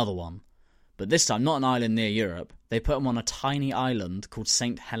island, another one. But this time, not an island near Europe. They put him on a tiny island called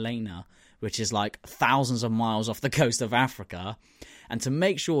St. Helena, which is like thousands of miles off the coast of Africa. And to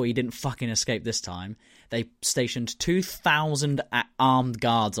make sure he didn't fucking escape this time, they stationed 2,000 armed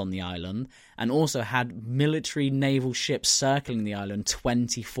guards on the island, and also had military naval ships circling the island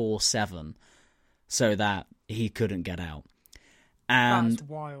 24/7, so that he couldn't get out. And that's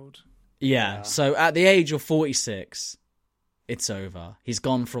wild. Yeah, so at the age of 46, it's over. He's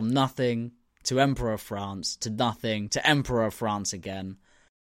gone from nothing to Emperor of France, to nothing, to Emperor of France again,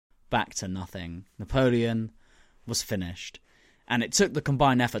 back to nothing. Napoleon was finished. And it took the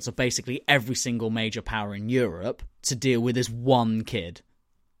combined efforts of basically every single major power in Europe to deal with this one kid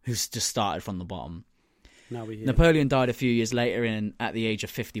who's just started from the bottom. Now we hear. Napoleon died a few years later at the age of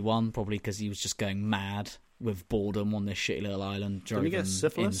 51, probably because he was just going mad with boredom on this shitty little island. Did he get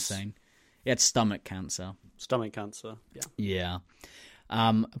syphilis? Insane. He had stomach cancer. Stomach cancer, yeah.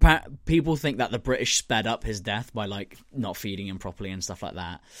 People think that the British sped up his death by like not feeding him properly and stuff like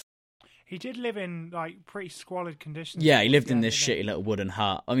that. He did live in like pretty squalid conditions. Yeah, he lived in this shitty little wooden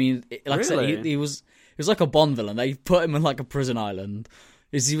hut. I mean, like I said, Really? he was like a Bond villain. They put him in like a prison island.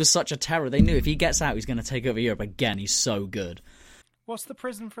 He was such a terror. They knew if he gets out, he's going to take over Europe again. He's so good. What's the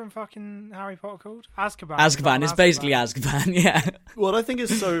prison from fucking Harry Potter called? Azkaban. Azkaban. It's basically Azkaban, yeah. What I think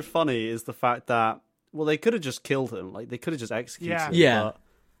is so funny is the fact that, well, they could have just killed him. Like, they could have just executed him. Yeah. But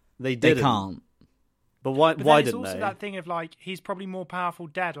they didn't. They can't. But why But didn't it's also they? that thing of like he's probably more powerful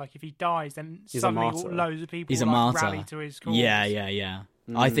dead. Like if he dies, then He's a suddenly martyr. loads of people He's a like, martyr. rally to his cause. Yeah.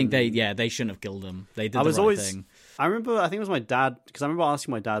 I think they shouldn't have killed him. They did the right thing. I remember, I think it was my dad, because I remember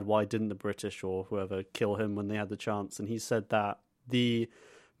asking my dad why didn't the British or whoever kill him when they had the chance, and he said that the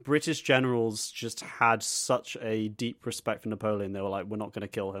British generals just had such a deep respect for Napoleon. They were like, we're not going to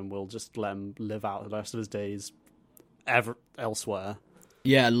kill him. We'll just let him live out the rest of his days elsewhere.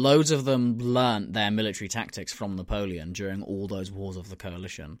 Yeah, loads of them learnt their military tactics from Napoleon during all those wars of the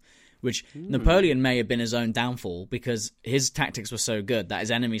coalition, which Napoleon may have been his own downfall because his tactics were so good that his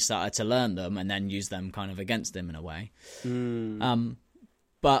enemies started to learn them and then use them kind of against him in a way.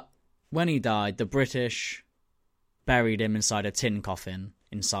 But when he died, the British buried him inside a tin coffin,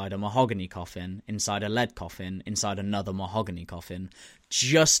 inside a mahogany coffin, inside a lead coffin, inside another mahogany coffin,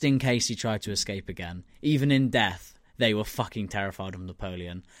 just in case he tried to escape again. Even in death, they were fucking terrified of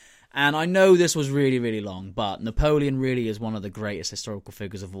Napoleon. And I know this was really, really long, but Napoleon really is one of the greatest historical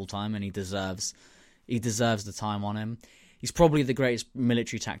figures of all time, and he deserves the time on him. He's probably the greatest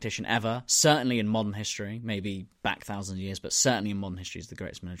military tactician ever, certainly in modern history, maybe back thousands of years, but certainly in modern history he's the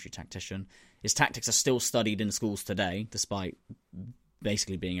greatest military tactician. His tactics are still studied in schools today, despite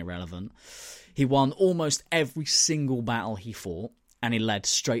basically being irrelevant. He won almost every single battle he fought, and he led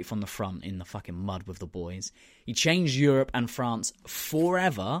straight from the front in the fucking mud with the boys. He changed Europe and France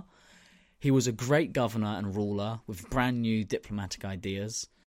forever. He was a great governor and ruler with brand new diplomatic ideas.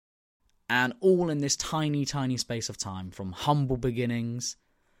 And all in this tiny, tiny space of time, from humble beginnings.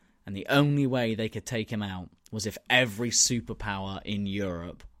 And the only way they could take him out was if every superpower in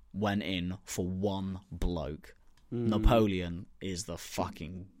Europe went in for one bloke. Napoleon is the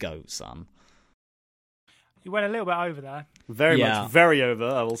fucking GOAT, son. You went a little bit over there. Very over,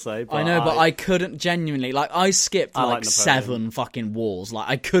 I will say. But I know, but I couldn't genuinely. Like, I skipped I like like Napoleon. 7 fucking wars. Like,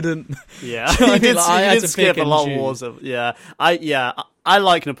 I couldn't. Yeah, Do you know what I you mean? did, Like, I you had did to skip pick a lot and of wars. I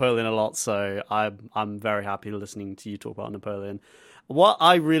like Napoleon a lot, so I'm very happy listening to you talk about Napoleon. What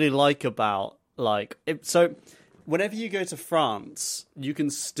I really like about whenever you go to France, you can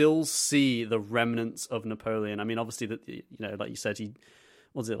still see the remnants of Napoleon. I mean, obviously, like you said, he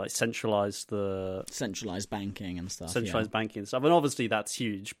centralized banking and stuff. Banking and stuff, and obviously that's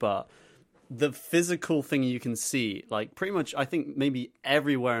huge. But the physical thing you can see, like pretty much, I think maybe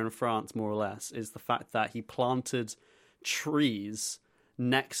everywhere in France, more or less, is the fact that he planted trees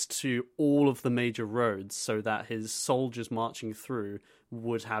next to all of the major roads so that his soldiers marching through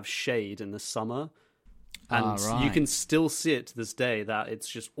would have shade in the summer. And you can still see it to this day that it's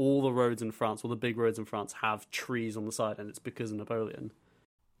just all the roads in France, all the big roads in France have trees on the side, and it's because of Napoleon.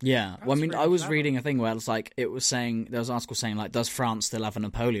 Yeah, well, I mean, really I was clever. reading a thing where it's like, it was saying, there was an article saying, like, does France still have a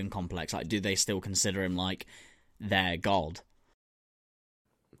Napoleon complex? Like, do they still consider him, like, their god?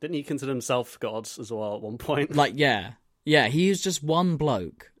 Didn't he consider himself God as well at one point? Like, yeah, he is just one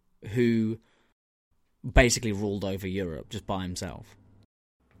bloke who basically ruled over Europe just by himself.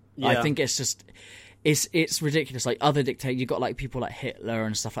 Yeah. I think it's just, it's ridiculous. Like, other dictators, you got, like, people like Hitler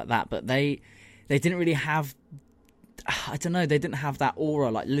and stuff like that, but they didn't really have, I don't know, they didn't have that aura.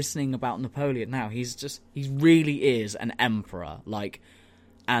 Like, listening about Napoleon now, he really is an emperor, like,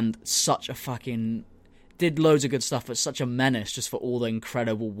 and such a fucking, did loads of good stuff, but such a menace just for all the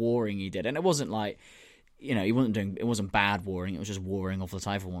incredible warring he did. And it wasn't like, it wasn't bad warring, it was just warring all the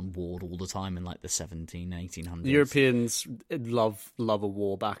time. Everyone warred all the time in like the 1800s. The Europeans love a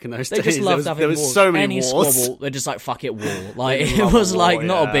war back in those They days. just loved having there was wars. so many Any wars. squabble, they're just like, fuck it, war. Like, They it love was a like war,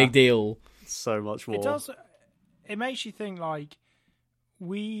 not a yeah. big deal. So much war. It does. It makes you think like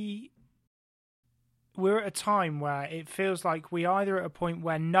we're at a time where it feels like we either at a point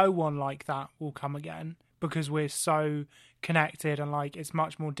where no one like that will come again because we're so connected and like it's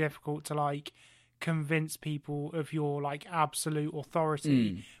much more difficult to like convince people of your like absolute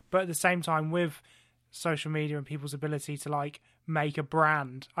authority. But at the same time, with social media and people's ability to like make a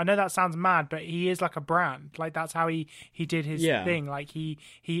brand. I know that sounds mad, but he is like a brand. Like that's how he did his thing. Like he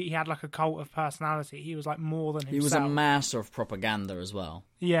had like a cult of personality. He was like more than himself. He was a master of propaganda as well.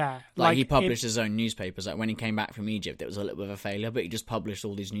 Yeah. Like he published his own newspapers. Like when he came back from Egypt, it was a little bit of a failure, but he just published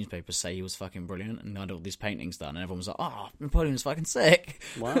all these newspapers say he was fucking brilliant and had all these paintings done, and everyone was like, "Oh, Napoleon's fucking sick."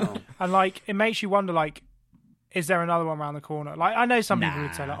 Wow. And like it makes you wonder, like, is there another one around the corner? Like I know some people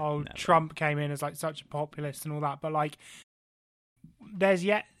would say like, "Oh, never. Trump came in as like such a populist and all that," but like,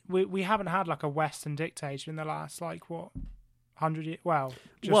 we haven't had like a Western dictator in the last like what 100 years? Well,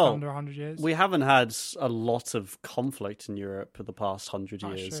 under 100 years. We haven't had a lot of conflict in Europe for the past 100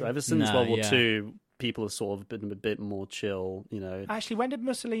 years. True. Ever since World War II, people have sort of been a bit more chill. You know. Actually, when did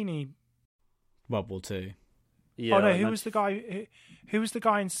Mussolini? World War II. Yeah. Oh no, who was the guy? Who was the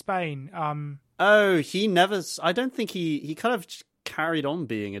guy in Spain? Oh, he never. I don't think he kind of carried on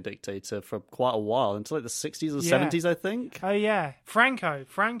being a dictator for quite a while until like the 60s or 70s, I think. Oh yeah, Franco.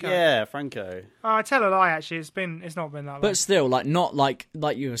 Yeah, Franco. Oh, I tell a lie. Actually, it's not been that long. But still, like not like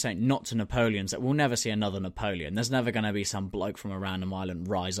you were saying, not to Napoleon's. That we'll never see another Napoleon. There's never going to be some bloke from a random island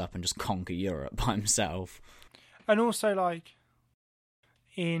rise up and just conquer Europe by himself. And also, like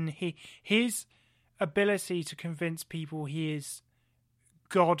in his ability to convince people he is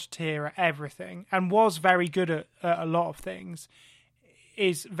god tier at everything and was very good at a lot of things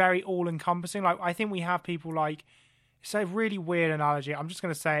is very all encompassing. Like I think we have people like, it's a really weird analogy. I'm just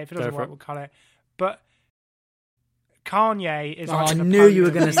going to say it. If it doesn't work, we'll cut it. But Kanye is like I knew you were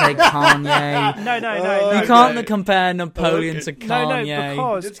going to say Kanye. No. You can't compare Napoleon to Kanye. No,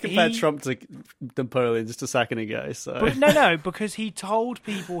 because just compare Trump to Napoleon just a second ago. So. But because he told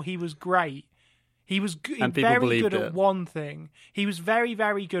people he was great. He was very good at one thing. He was very,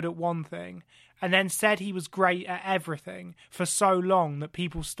 very good at one thing, and then said he was great at everything for so long that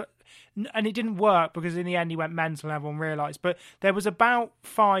people... and it didn't work because in the end he went mental and everyone realised. But there was about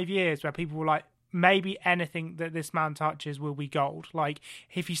 5 years where people were like, maybe anything that this man touches will be gold. Like,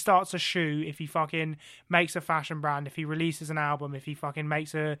 if he starts a shoe, if he fucking makes a fashion brand, if he releases an album, if he fucking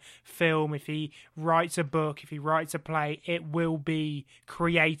makes a film, if he writes a book, if he writes a play, it will be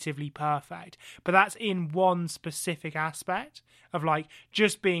creatively perfect. But that's in one specific aspect of, like,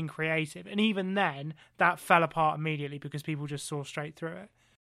 just being creative. And even then, that fell apart immediately because people just saw straight through it.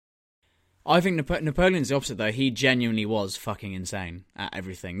 I think Napoleon's the opposite, though. He genuinely was fucking insane at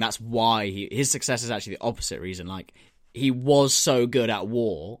everything. That's why his success is actually the opposite reason. Like, he was so good at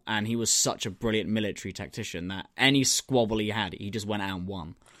war, and he was such a brilliant military tactician that any squabble he had, he just went out and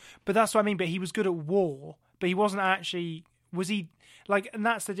won. But that's what I mean. But he was good at war, but he wasn't actually... Was he... Like, and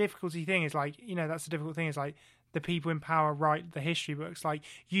that's the difficulty thing is, like, you know, that's the difficult thing is, like, the people in power write the history books. Like,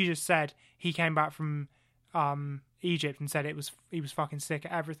 you just said he came back from... Egypt and said he was fucking sick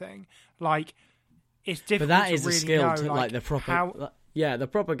at everything. Like, it's difficult. But that to is really a skill know, to like the proper. The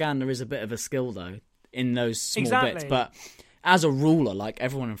propaganda is a bit of a skill though in those small bits. But as a ruler, like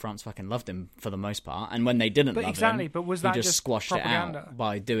everyone in France fucking loved him for the most part, and when they didn't love him, but was that he just squashed propaganda? It out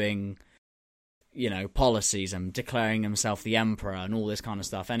by doing, you know, policies and declaring himself the emperor and all this kind of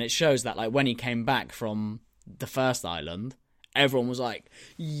stuff. And it shows that like when he came back from the first island, everyone was like,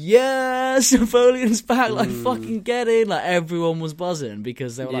 yes, Napoleon's back, like, fucking get in. Like, everyone was buzzing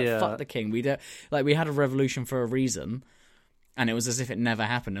because they were like, fuck the king. We had a revolution for a reason, and it was as if it never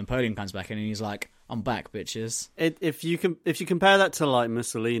happened. Napoleon comes back in and he's like, I'm back, bitches. If you compare that to, like,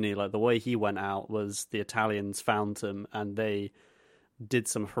 Mussolini, like, the way he went out was the Italians found him and they did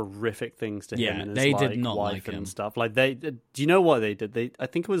some horrific things to him and his they like, did not wife like and him. stuff. Like, do you know what they did? I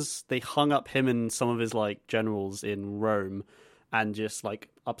think it was they hung up him and some of his like generals in Rome, and just like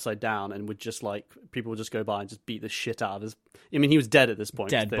upside down, and would just like people would just go by and just beat the shit out of his. I mean, he was dead at this point.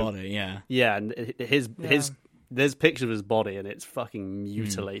 Dead body, yeah. Yeah, and his there's pictures of his body, and it's fucking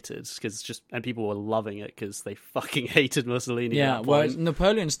mutilated and people were loving it because they fucking hated Mussolini. Yeah, at that well, point.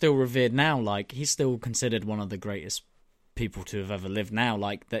 Napoleon's still revered now. Like, he's still considered one of the greatest people to have ever lived now.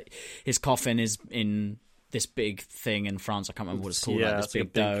 Like, that his coffin is in this big thing in France. I can't remember what it's called. Like this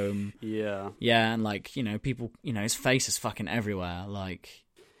big dome. Yeah, and like, you know, people, you know, his face is fucking everywhere. Like,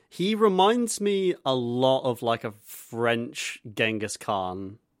 he reminds me a lot of like a French Genghis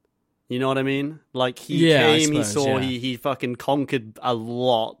Khan. You know what I mean? Like, he came, he saw, he fucking conquered a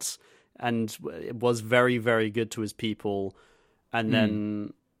lot and was very, very good to his people, and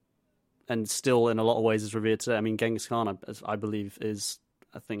then and still in a lot of ways is revered today. I mean, Genghis Khan, I believe, is,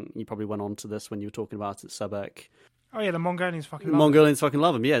 I think you probably went on to this when you were talking about it, Sebek. Oh yeah, the Mongolians fucking The love Mongolians fucking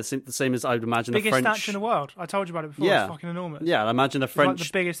love him. Yeah, it's the same as I'd imagine biggest the French. statue in the world. I told you about it before. Yeah. It's fucking enormous. Yeah, I imagine the It's like French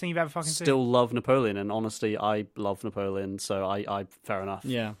the biggest thing you've ever fucking seen. still love Napoleon, and honestly, I love Napoleon, so I fair enough.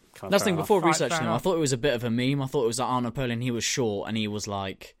 Yeah. Kind of That's the fair thing, enough. before Right, researching fair him, I enough. thought it was a bit of a meme. I thought it was like, Napoleon, he was short, and he was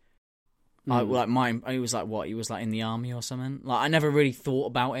like... he was like what? He was like in the army or something. Like I never really thought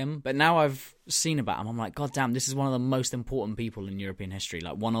about him, but now I've seen about him. I'm like, God damn, this is one of the most important people in European history.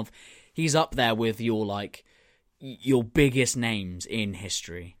 Like he's up there with your biggest names in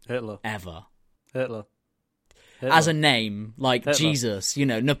history Hitler. ever. Hitler. As a name, like Hitler. Jesus,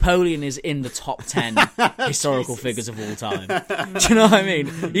 Napoleon is in the top 10 historical figures of all time. Do you know what I mean?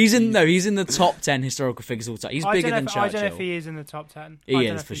 He's in the top 10 historical figures of all time. He's bigger than Churchill. I don't know if he is in the top 10. He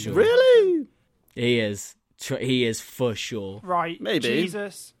is for sure. Really? He is. He is for sure. Right. Maybe.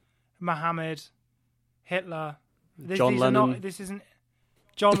 Jesus, Muhammad, Hitler. John Lennon. This isn't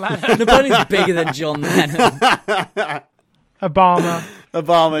John Lennon. Napoleon's bigger than John Lennon. Obama.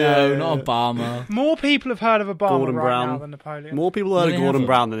 Obama, No, not Obama. More people have heard of Obama Gordon right Brown. now than Napoleon. More people heard No, of they Gordon haven't.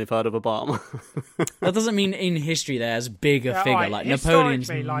 Brown than they've heard of Obama. That doesn't mean in history there's a bigger Yeah, figure. alright, Like Napoleon's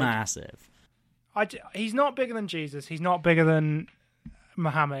historically, like- massive. He's not bigger than Jesus. He's not bigger than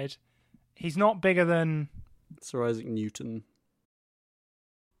Muhammad. He's not bigger than... Sir Isaac Newton.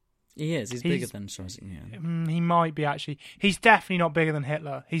 He is. He's He's- bigger than Schwarzenegger. He might be, actually. He's definitely not bigger than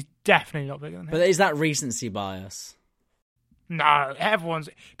Hitler. He's definitely not bigger than Hitler. But is that recency bias? No,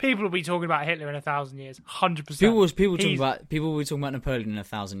 people will be talking about Hitler in 1,000 years. 100%. People will be talking about Napoleon in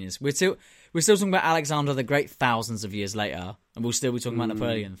 1,000 years. We're still talking about Alexander the Great thousands of years later, and we'll still be talking about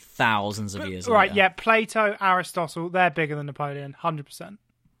Napoleon thousands of years Right, later. yeah, Plato, Aristotle, they're bigger than Napoleon, 100%.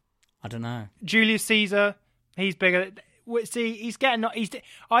 I don't know. Julius Caesar, he's bigger. See, he's getting...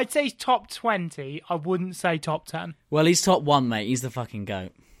 I'd say he's top 20. I wouldn't say top 10. Well, he's top 1, mate. He's the fucking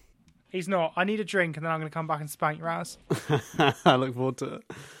GOAT. He's not. I need a drink, and then I'm going to come back and spank your ass. I look forward to it.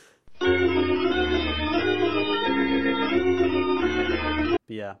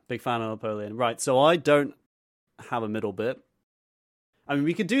 But yeah, big fan of Napoleon. Right, so I don't have a middle bit. I mean,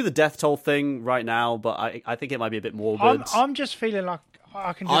 we could do the death toll thing right now, but I think it might be a bit morbid. I'm just feeling like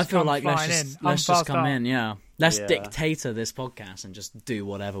I can just I feel come like flying let's just come in. in, yeah. Let's Yeah. dictator this podcast and just do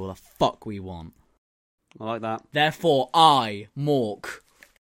whatever the fuck we want. I like that. Therefore, I, Mork,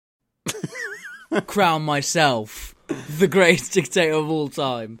 crown myself the greatest dictator of all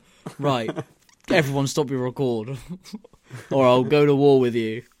time. Right. Everyone stop your record. Or I'll go to war with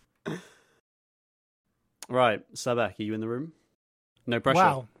you. Right, Sabek, are you in the room? No pressure.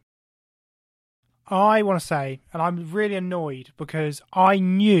 Wow. I want to say, and I'm really annoyed because I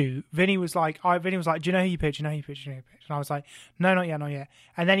knew Vinny was like, do you know who you pitch? You know who you pitch? You know who you pitch? And I was like, no, not yet, not yet.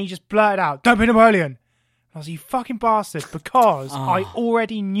 And then he just blurted out, don't be Napoleon. I was like, you fucking bastard, because I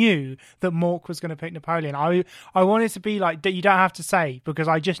already knew that Mork was going to pick Napoleon. I wanted to be like, you don't have to say, because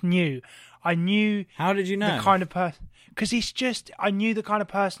I just knew. I knew. How did you know? The kind of person. Because I knew the kind of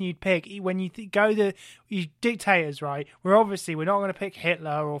person you'd pick. When you go you dictators, right? We're not going to pick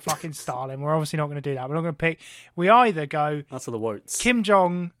Hitler or fucking Stalin. We're obviously not going to do that. We're not going to pick. We either go That's for the votes. Kim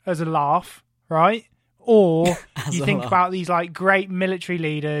Jong as a laugh, right? Or you a think laugh. about these like great military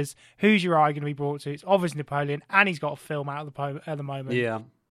leaders. Who's your eye going to be brought to? It's obviously Napoleon, and he's got a film out at the moment. Yeah.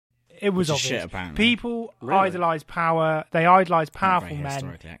 It was Which is obvious. shit, apparently. People Really? idolize power. They idolize Not powerful very men.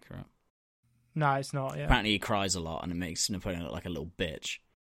 historically accurate. No, it's not. Yeah. Apparently he cries a lot and it makes Napoleon look like a little bitch.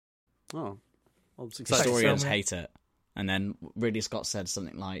 Oh. Well, it's exciting. Historians film, yeah. hate it. And then Ridley Scott said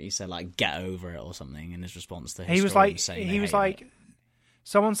something like, he said like, get over it or something in his response to He was historians like, saying he they was hated like, it.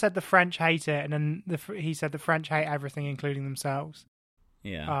 someone said the French hate it, and then he said the French hate everything, including themselves.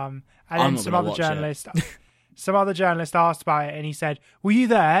 Yeah. And I'm then not some gonna other watch it. journalist asked about it, and he said, "Were you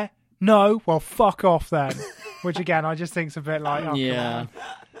there? No. Well, fuck off then." Which again, I just think's a bit like, oh, Yeah.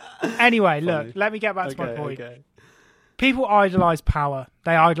 come on. Anyway, Funny. look, let me get back to my Okay, point. okay. People idolize power.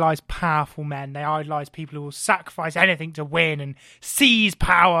 They idolize powerful men. They idolize people who will sacrifice anything to win and seize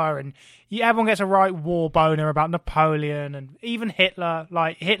power. And everyone gets a right war boner about Napoleon and even Hitler.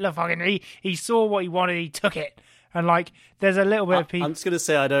 Like Hitler, fucking he saw what he wanted, he took it. And like, there's a little bit of people. I'm just gonna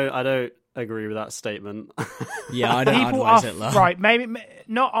say I don't agree with that statement. Yeah, I don't People idolize are Hitler. right. Maybe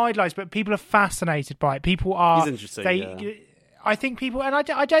not idolize, but people are fascinated by it. People are. He's interesting, yeah. I think people, and I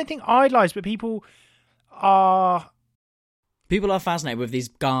don't think idolize, but people are. People are fascinated with these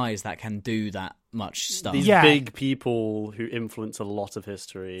guys that can do that much stuff. These Yeah. big people who influence a lot of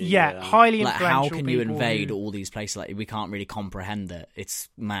history. Yeah, highly Like, influential. how can you people invade who- all these places? Like, we can't really comprehend it. It's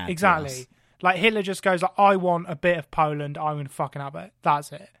mad. to Exactly. us. Like Hitler just goes like, I want a bit of Poland. I'm going to fucking have it.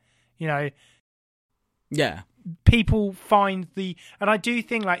 That's it. You know. Yeah. people find and I do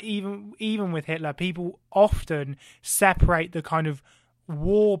think like even with Hitler, people often separate the kind of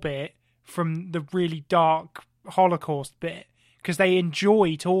war bit from the really dark Holocaust bit, because they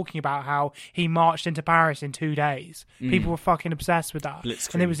enjoy talking about how he marched into Paris in 2 days. People were fucking obsessed with that.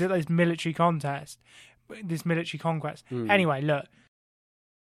 Blitzkrieg. And it was this military conquest. Anyway, look.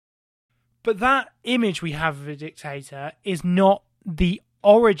 But that image we have of a dictator is not the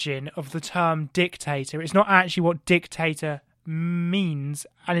origin of the term dictator. It's not actually what dictator means,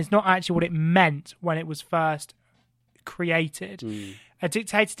 and it's not actually what it meant when it was first created. A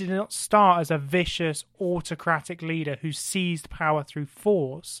dictator did not start as a vicious autocratic leader who seized power through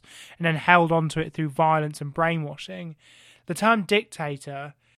force and then held onto it through violence and brainwashing. The term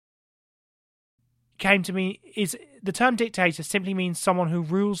dictator the term dictator simply means someone who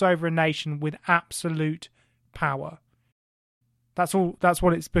rules over a nation with absolute power. That's all. That's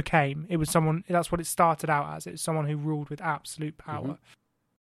what it became. It was someone. That's what it started out as. It was someone who ruled with absolute power.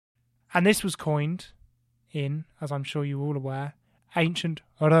 And this was coined in, as I'm sure you're all aware, ancient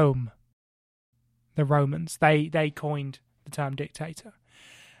Rome. The Romans. They coined the term dictator.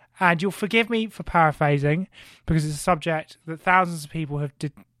 And you'll forgive me for paraphrasing, because it's a subject that thousands of people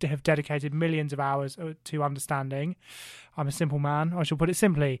have dedicated millions of hours to understanding. I'm a simple man. I shall put it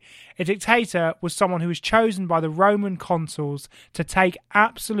simply. A dictator was someone who was chosen by the Roman consuls to take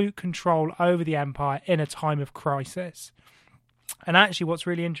absolute control over the empire in a time of crisis. And actually what's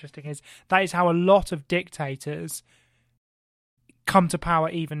really interesting is that is how a lot of dictators come to power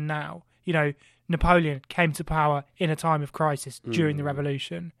even now. You know, Napoleon came to power in a time of crisis during the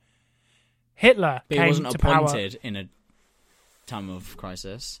revolution. Hitler but came he wasn't to power appointed in a time of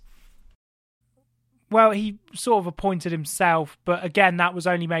crisis. Well, he sort of appointed himself, but again, that was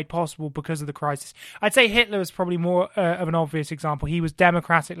only made possible because of the crisis. I'd say Hitler was probably more of an obvious example. He was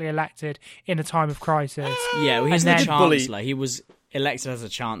democratically elected in a time of crisis. Yeah, well, he's And the then- chancellor. He was elected as a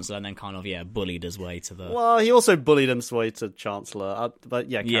chancellor and then kind of, bullied his way to the... Well, he also bullied his way to chancellor. But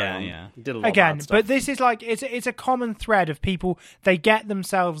yeah, carry on. Yeah. He did a lot Again, of bad stuff. but this is like, it's a common thread of people, they get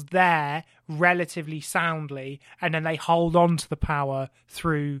themselves there relatively soundly, and then they hold on to the power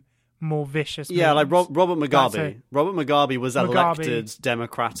through more vicious means. Yeah, like Robert That's Mugabe. it. Robert Mugabe was Mugabe. elected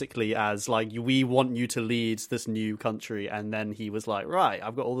democratically as, like, we want you to lead this new country, and then he was like, right,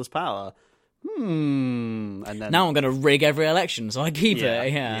 I've got all this power. And then Now I'm going to rig every election, so I keep yeah,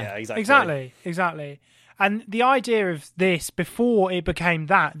 it. Yeah. yeah, exactly. Exactly. And the idea of this, before it became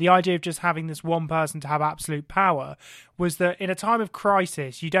that, the idea of just having this one person to have absolute power, was that in a time of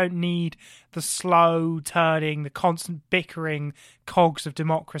crisis, you don't need the slow turning, the constant bickering cogs of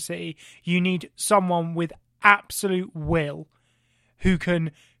democracy. You need someone with absolute will who can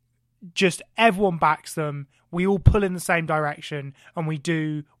just, everyone backs them. We all pull in the same direction and we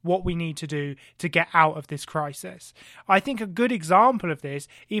do what we need to do to get out of this crisis. I think a good example of this,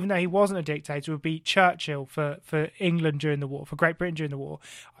 even though he wasn't a dictator, would be Churchill for England during the war, for Great Britain during the war.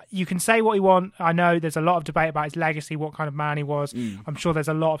 You can say what you want. I know there's a lot of debate about his legacy, what kind of man he was. I'm sure there's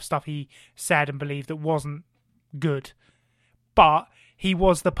a lot of stuff he said and believed that wasn't good. But he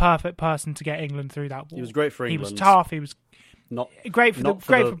was the perfect person to get England through that war. He was great for He England. was tough. He was Not great for not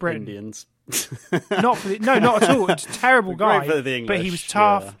for Britain. Indians. Not at all. It's a terrible guy. Great for the but he English, was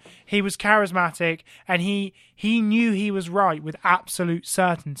tough. yeah. He was charismatic, and he knew he was right with absolute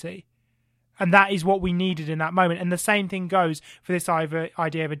certainty. And that is what we needed in that moment. And the same thing goes for this idea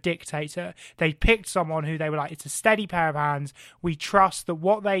of a dictator. They picked someone who they were like, it's a steady pair of hands. We trust that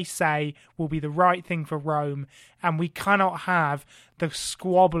what they say will be the right thing for Rome. And we cannot have the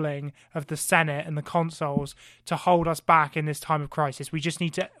squabbling of the Senate and the consuls to hold us back in this time of crisis. We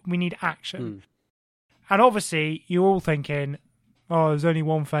need action. And obviously, you're all thinking, oh, there's only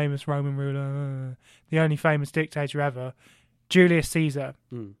one famous Roman ruler, the only famous dictator ever, Julius Caesar.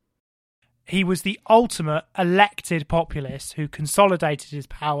 He was the ultimate elected populace who consolidated his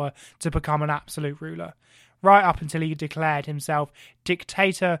power to become an absolute ruler, right up until he declared himself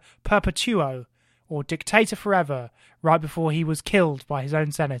Dictator Perpetuo, or Dictator Forever, right before he was killed by his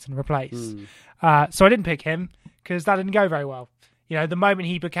own Senate and replaced. So I didn't pick him, because that didn't go very well. You know, the moment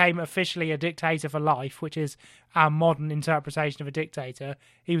he became officially a dictator for life, which is our modern interpretation of a dictator,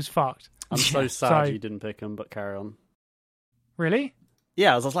 he was fucked. I'm so sad So- you didn't pick him, but carry on. Really?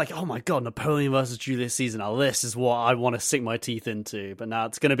 Yeah, I was like, oh my god, Napoleon versus Julius Caesar. Now this is what I want to sink my teeth into. But now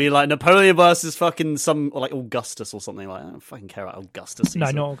it's going to be like Napoleon versus fucking like Augustus or something like that. I don't fucking care about Augustus. No,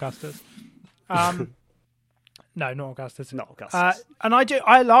 Caesar. not Augustus. No, not Augustus. Not Augustus. And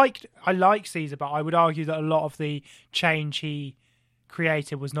I like Caesar, but I would argue that a lot of the change he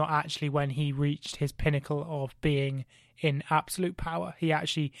created was not actually when he reached his pinnacle of being in absolute power. He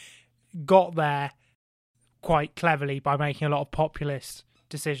actually got there quite cleverly by making a lot of populist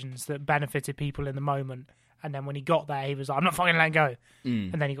decisions that benefited people in the moment. And then when he got there, he was like, I'm not fucking letting go.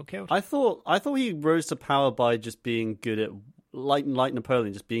 And then he got killed. I thought he rose to power by just being good at, like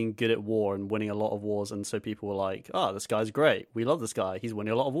Napoleon, just being good at war and winning a lot of wars. And so people were like, oh, this guy's great. We love this guy. He's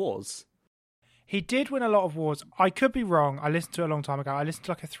winning a lot of wars. He did win a lot of wars. I could be wrong. I listened to it a long time ago. I listened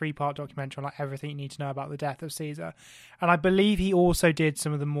to like a 3-part documentary on like everything you need to know about the death of Caesar. And I believe he also did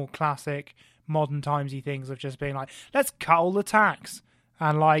some of the more classic modern timesy things of just being like, let's cut all the tax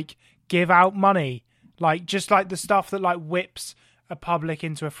and like give out money. Like, just like the stuff that like whips a public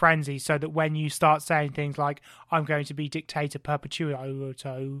into a frenzy so that when you start saying things like, I'm going to be dictator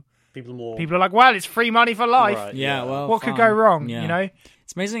perpetuito, people are like, well, it's free money for life. Right, yeah, well, what could go wrong, Yeah. you know?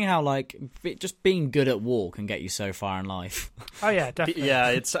 It's amazing how, like, just being good at war can get you so far in life. Oh, yeah, definitely. Yeah,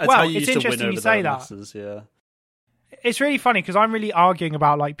 it's well, how you it's used to win interesting over you say the that. masses, yeah. It's really funny because I'm really arguing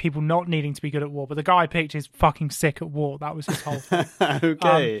about like people not needing to be good at war, but the guy I picked is fucking sick at war. That was his whole thing.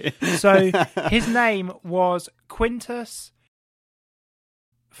 Okay. So his name was Quintus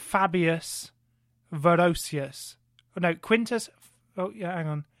Fabius Verocius. No, Quintus. Oh yeah, hang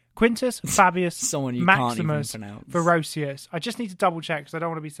on. Quintus Fabius Someone you Maximus can't even pronounce. Verocius. I just need to double check because I don't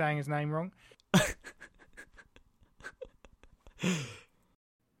want to be saying his name wrong.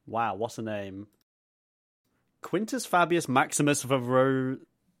 Wow, what's the name? Quintus Fabius Maximus Verocius?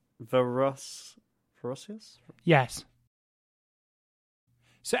 Yes.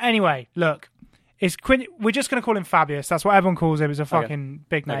 So anyway, look, we're just going to call him Fabius. That's what everyone calls him. It's a fucking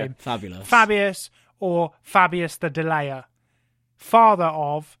big name. Okay. Fabulous. Fabius or Fabius the Delayer, father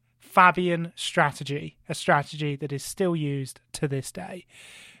of Fabian strategy, a strategy that is still used to this day.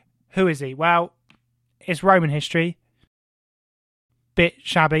 Who is he? Well, it's Roman history. Bit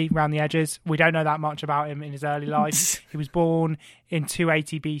shabby around the edges. We don't know that much about him in his early life. He was born in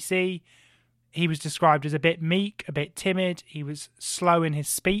 280 BC. He was described as a bit meek, a bit timid. He was slow in his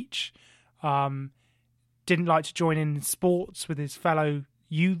speech. Didn't like to join in sports with his fellow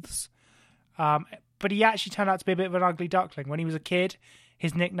youths. But he actually turned out to be a bit of an ugly duckling. When he was a kid,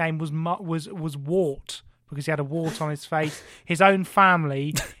 his nickname was Wart, because he had a wart on his face. His own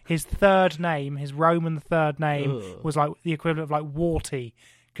family, his third name, his Roman third name, was like the equivalent of like Warty,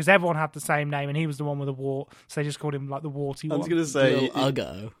 because everyone had the same name, and he was the one with a wart, so they just called him like the Warty one. I was going to say,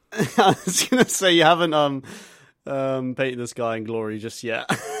 Uggo. I was going to say you haven't painted this guy in glory just yet.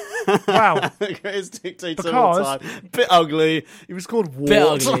 Wow, the greatest dictator of all time. Bit ugly. He was called Wart. Bit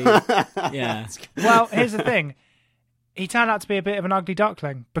ugly. Yeah. Well, here's the thing: he turned out to be a bit of an ugly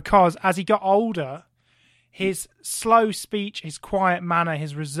duckling because as he got older, his slow speech, his quiet manner,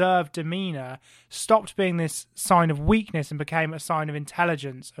 his reserved demeanour stopped being this sign of weakness and became a sign of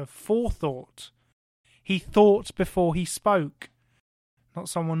intelligence, of forethought. He thought before he spoke. Not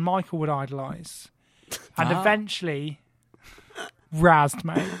someone Michael would idolise. And eventually, razzed,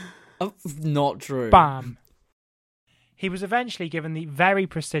 mate. Not true. Bam. He was eventually given the very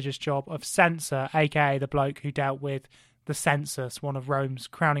prestigious job of censor, aka the bloke who dealt with the census, one of Rome's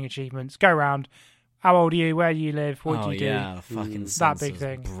crowning achievements. Go around. How old are you? Where do you live? What do you do? Yeah, the fucking that big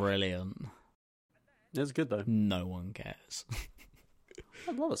thing. Brilliant. It's good though. No one cares.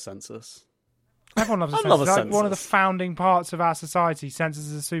 I love a census. Everyone loves a I census. love a It's like census. one of the founding parts of our society.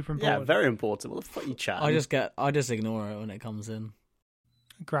 Censuses are super important. Yeah, very important. What the fuck are you chatting? I just ignore it when it comes in.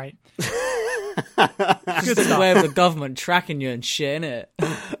 Great. It's just a way of the government tracking you and shit, innit?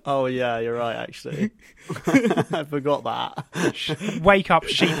 Oh yeah, you're right. Actually, I forgot that. Wake up,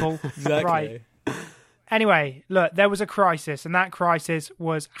 sheeple. Exactly. Right. Anyway, look, there was a crisis, and that crisis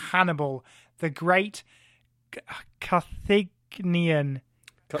was Hannibal, the great Carthaginian.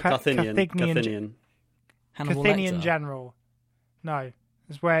 Carthaginian. Hannibal Carthaginian Lecter. general. No,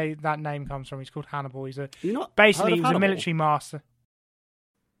 that's where that name comes from. He's called Hannibal. He's You not basically heard of he was a Hannibal? military master.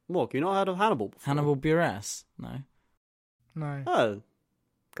 Mork, you not heard of Hannibal before? Hannibal Buress? No. No, Oh,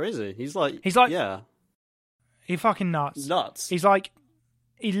 crazy. He's like yeah, he's fucking nuts. nuts. He's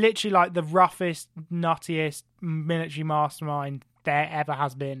literally like the roughest, nuttiest military mastermind there ever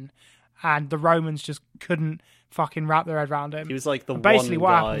has been, and the Romans just couldn't fucking wrap their head around him. He was like the And basically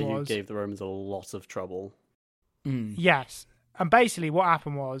one what guy happened who was- gave the Romans a lot of trouble. Yes. And basically what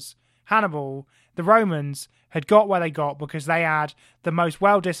happened was Hannibal, the Romans had got where they got because they had the most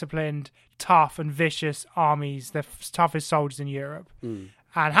well-disciplined, tough and vicious armies, the toughest soldiers in Europe. And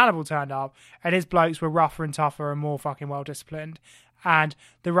Hannibal turned up and his blokes were rougher and tougher and more fucking well-disciplined. And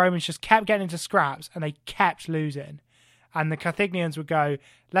the Romans just kept getting into scraps and they kept losing. And the Carthaginians would go,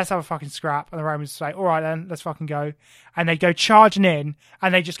 let's have a fucking scrap. And the Romans would say, all right then, let's fucking go. And they'd go charging in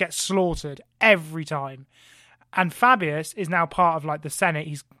and they just get slaughtered every time. And Fabius is now part of like the Senate.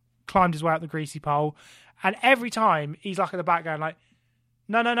 He's climbed his way up the greasy pole And every time he's like at the back going like,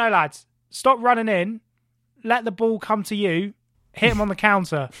 no, lads, stop running in. Let the ball come to you. Hit him on the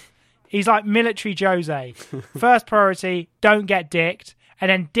counter. He's like military Jose. First priority, don't get dicked. And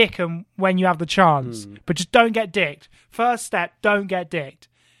then dick him when you have the chance. But just don't get dicked. First step, don't get dicked.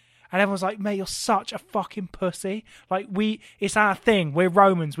 And everyone's like, mate, you're such a fucking pussy. Like, it's our thing. We're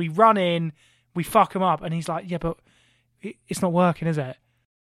Romans. We run in, we fuck them up. And he's like, yeah, but it's not working, is it?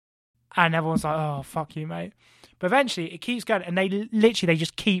 And everyone's like, oh, fuck you, mate. But eventually, it keeps going. And they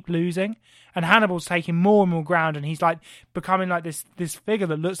just keep losing. And Hannibal's taking more and more ground. And he's like becoming like this figure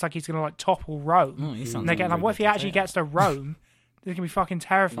that looks like he's going to like topple Rome. And they're getting like, what if he actually gets to Rome? This can be fucking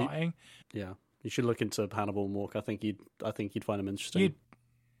terrifying. Yeah. You should look into Hannibal and Mork. I think you'd find him interesting.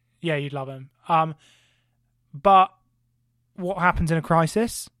 You'd love him. But what happens in a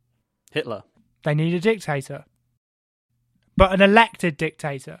crisis? Hitler. They need a dictator, but an elected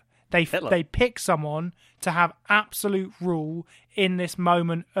dictator. They pick someone to have absolute rule in this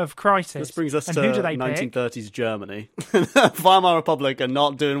moment of crisis. This brings us and to who do they 1930s pick? Germany. Weimar Republic are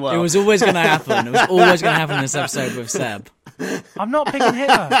not doing well. It was always going to happen. It was always going to happen in this episode with Seb. I'm not picking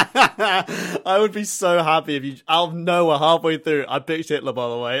Hitler. I would be so happy if you, out of nowhere, halfway through, I picked Hitler, by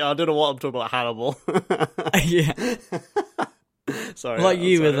the way. I don't know what I'm talking about, Hannibal. Yeah. Sorry. Like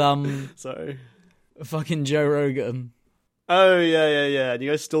you sorry. with, Sorry. fucking Joe Rogan. Oh, yeah. And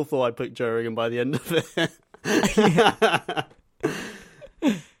you guys still thought I'd pick Joe Rogan by the end of it.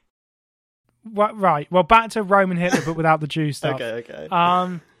 Right. Well, back to Roman Hitler, but without the Jew stuff. Okay.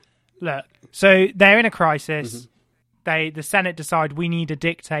 Look, so they're in a crisis. The Senate decide we need a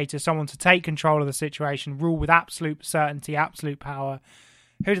dictator, someone to take control of the situation, rule with absolute certainty, absolute power.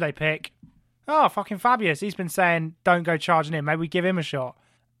 Who do they pick? Oh, fucking Fabius. He's been saying don't go charging in. Maybe we give him a shot.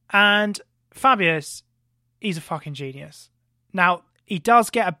 And Fabius, he's a fucking genius. Now, he does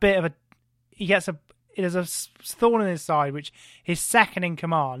get a bit of a... There's a thorn in his side, which his second in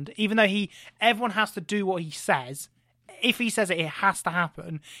command, even though everyone has to do what he says, if he says it has to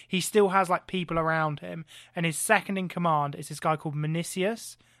happen, he still has like people around him. And his second in command is this guy called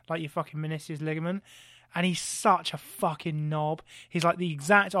Meniscus, like your fucking meniscus ligament. And he's such a fucking knob. He's like the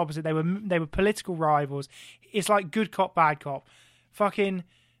exact opposite. They were political rivals. It's like good cop, bad cop. Fucking...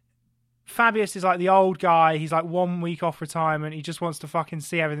 Fabius is like the old guy. He's like 1 week off retirement. He just wants to fucking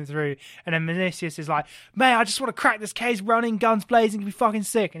see everything through. And then Meniscus is like, mate, I just want to crack this case running, guns blazing, be fucking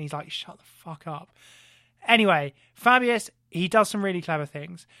sick. And he's like, shut the fuck up. Anyway, Fabius, he does some really clever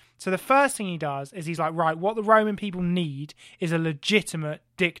things. So the first thing he does is he's like, right, what the Roman people need is a legitimate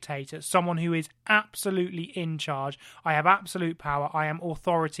dictator, someone who is absolutely in charge. I have absolute power. I am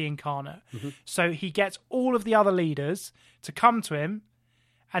authority incarnate. So he gets all of the other leaders to come to him.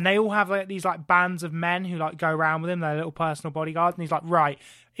 And they all have like these like bands of men who like go around with him, their little personal bodyguards. And he's like, right,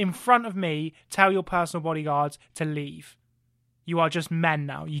 in front of me, tell your personal bodyguards to leave. You are just men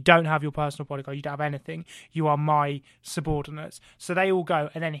now. You don't have your personal bodyguard. You don't have anything. You are my subordinates. So they all go.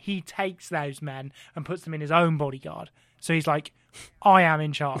 And then he takes those men and puts them in his own bodyguard. So he's like, I am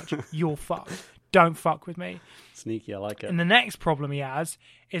in charge. You're fucked. Don't fuck with me. Sneaky, I like it. And the next problem he has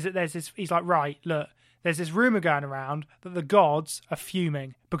is that there's this, he's like, right, look. There's this rumour going around that the gods are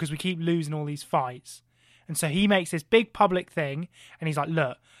fuming because we keep losing all these fights. And so he makes this big public thing, and he's like,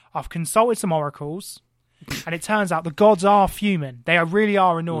 look, I've consulted some oracles, and it turns out the gods are fuming. They really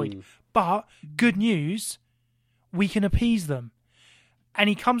are annoyed. But, good news, we can appease them. And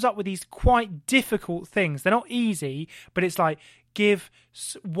he comes up with these quite difficult things. They're not easy, but it's like, give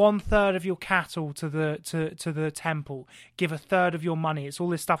 1/3 of your cattle to the temple. Give 1/3 of your money. It's all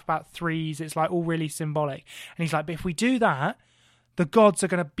this stuff about threes. It's like all really symbolic. And he's like, but if we do that, the gods are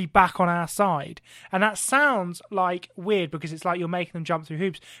going to be back on our side. And that sounds like weird because it's like you're making them jump through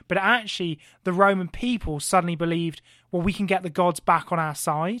hoops. But actually, the Roman people suddenly believed, well, we can get the gods back on our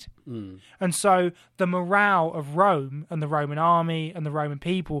side. And so the morale of Rome and the Roman army and the Roman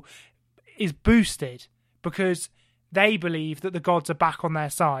people is boosted because they believe that the gods are back on their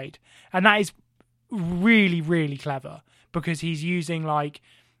side. And that is really, really clever because he's using like...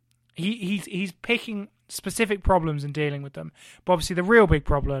 He's picking specific problems and dealing with them. But obviously the real big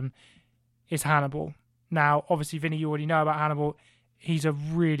problem is Hannibal. Now, obviously, Vinny, you already know about Hannibal. He's a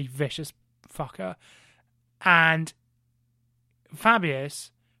really vicious fucker. And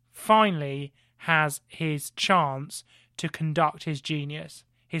Fabius finally has his chance to conduct his genius,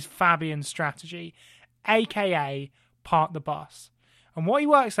 his Fabian strategy, aka park the bus. And what he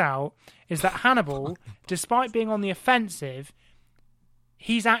works out is that Hannibal, despite being on the offensive,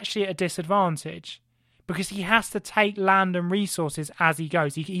 he's actually at a disadvantage because he has to take land and resources as he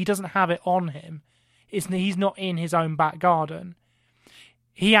goes. He doesn't have it on him. He's not in his own back garden.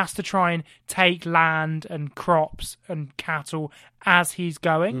 he has to try and take land and crops and cattle as he's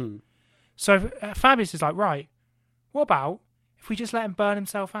going. So Fabius is like, right, what about if we just let him burn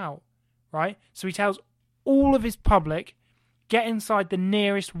himself out, right? So he tells all of his public, get inside the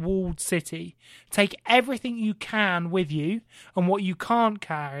nearest walled city, take everything you can with you, and what you can't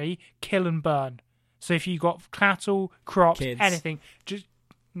carry, kill and burn. So if you've got cattle, crops, anything, just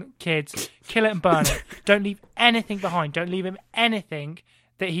kids, kill it and burn it. Don't leave anything behind. Don't leave him anything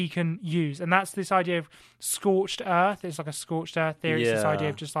that he can use. And that's this idea of scorched earth. It's like a scorched earth theory. It's this idea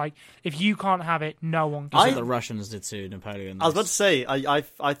of just like, if you can't have it, no one can. That's what the Russians did to Napoleon. I was about to say,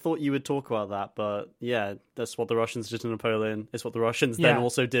 I thought you would talk about that, but yeah, that's what the Russians did to Napoleon. It's what the Russians then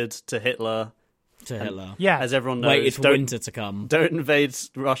also did to Hitler. Yeah. As everyone knows, waited for winter to come. Don't invade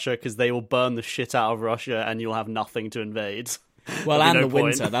Russia because they will burn the shit out of Russia and you'll have nothing to invade. Well, and the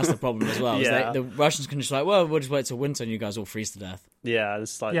winter, that's the problem as well. Yeah. The Russians can just like, well, we'll just wait till winter and you guys all freeze to death. Yeah,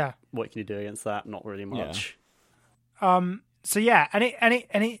 it's like, what can you do against that? Not really much. So yeah, and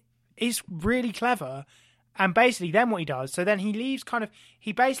it is really clever. And basically then what he does, so then he leaves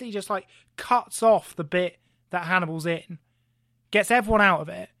he basically just like cuts off the bit that Hannibal's in, gets everyone out of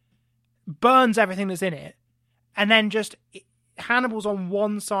it, burns everything that's in it, and then just Hannibal's on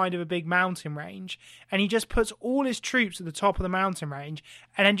one side of a big mountain range, and he just puts all his troops at the top of the mountain range,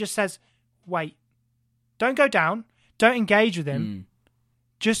 and then just says, wait, don't go down, don't engage with him,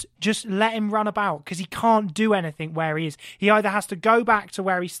 just let him run about, because he can't do anything where he is. He either has to go back to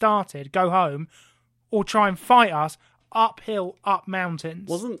where he started, go home, or try and fight us uphill, up mountains.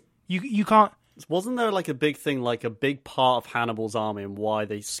 You can't... Wasn't there like a big thing, like a big part of Hannibal's army and why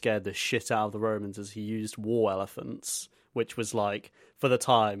they scared the shit out of the Romans is he used war elephants? Which was like, for the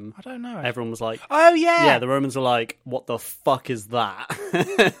time, I don't know. Everyone was like, oh yeah, yeah. The Romans were like, what the fuck is that?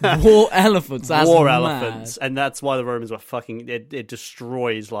 War elephants. That's war mad. elephants, and that's why the Romans were fucking. It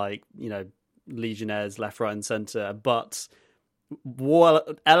destroys like legionnaires left, right, and center. But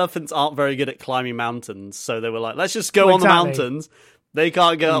elephants aren't very good at climbing mountains, so they were like, let's just go on the mountains. They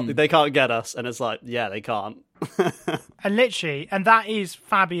can't get up. They can't get us, and it's like, yeah, they can't. And literally, and that is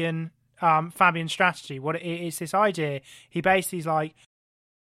Fabian's strategy. What it is, this idea, he basically is like,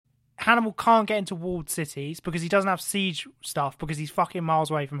 Hannibal can't get into walled cities because he doesn't have siege stuff because he's fucking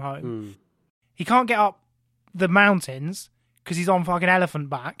miles away from home. He can't get up the mountains because he's on fucking elephant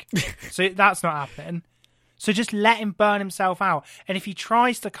back. So that's not happening. So just let him burn himself out. And if he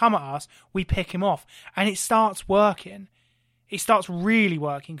tries to come at us, we pick him off. And it starts working. It starts really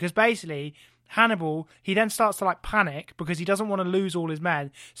working because basically Hannibal, he then starts to like panic because he doesn't want to lose all his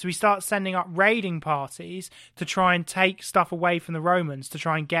men. So he starts sending up raiding parties to try and take stuff away from the Romans to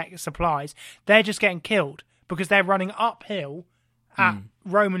try and get supplies. They're just getting killed because they're running uphill at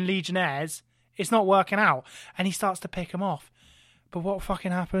Roman legionnaires. It's not working out. And he starts to pick them off. But what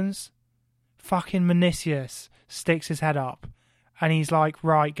fucking happens? Fucking Vinicius sticks his head up and he's like,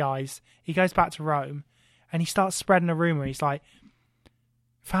 right, guys. He goes back to Rome and he starts spreading a rumour. He's like,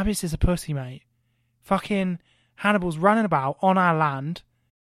 Fabius is a pussy, mate. Fucking Hannibal's running about on our land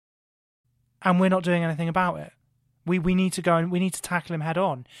and we're not doing anything about it. We need to go and we need to tackle him head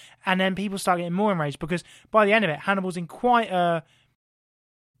on. And then people start getting more enraged because by the end of it, Hannibal's in quite a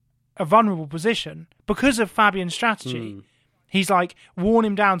vulnerable position because of Fabian's strategy. He's like worn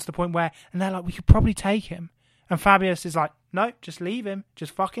him down to the point where, and they're like, we could probably take him. And Fabius is like, no, just leave him.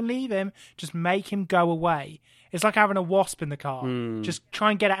 Just fucking leave him. Just make him go away. It's like having a wasp in the car. Just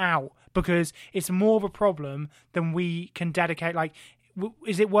try and get it out because it's more of a problem than we can dedicate. Like,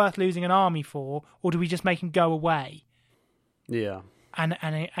 is it worth losing an army for, or do we just make him go away? Yeah. And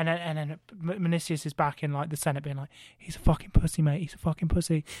then Vinicius is back in like the Senate being like, he's a fucking pussy, mate. He's a fucking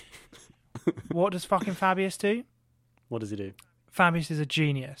pussy. What does fucking Fabius do? What does he do? Fabius is a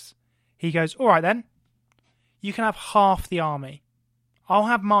genius. He goes, all right then, you can have half the army. I'll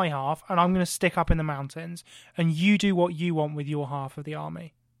have my half, and I'm going to stick up in the mountains, and you do what you want with your half of the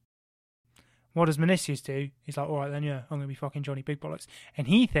army. What does Vinicius do? He's like, all right then, yeah, I'm going to be fucking Johnny Big Bollocks. And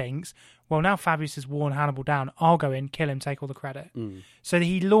he thinks, well, now Fabius has worn Hannibal down, I'll go in, kill him, take all the credit. So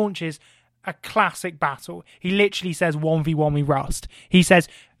he launches a classic battle. He literally says 1v1 we rust. He says,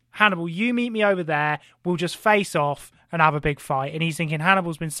 Hannibal, you meet me over there, we'll just face off and have a big fight. And he's thinking,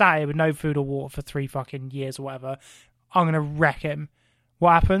 Hannibal's been sat here with no food or water for 3 fucking years or whatever. I'm going to wreck him.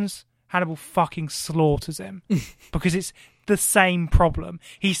 What happens? Hannibal fucking slaughters him because it's the same problem.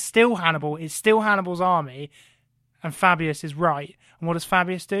 He's still Hannibal. It's still Hannibal's army. And Fabius is right. And what does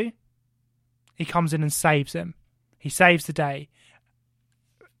Fabius do? He comes in and saves him. He saves the day.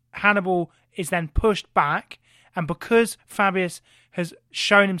 Hannibal is then pushed back And because Fabius has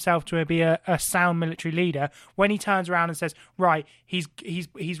shown himself to be a sound military leader, when he turns around and says, right, he's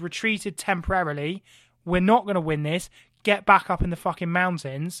retreated temporarily, we're not going to win this, get back up in the fucking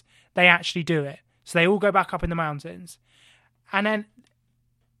mountains, they actually do it. So they all go back up in the mountains. And then,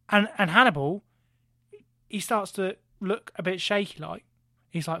 and Hannibal, he starts to look a bit shaky, like,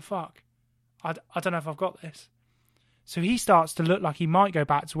 he's like, fuck, I don't know if I've got this. So he starts to look like he might go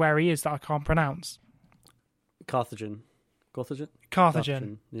back to where he is that I can't pronounce. Carthaginian.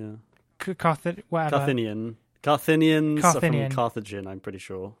 Yeah. Whatever. Carthaginians are from Carthagin, I'm pretty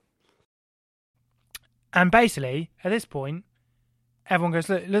sure. And basically, at this point, everyone goes,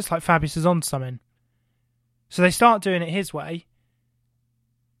 look, it looks like Fabius is on something. So they start doing it his way.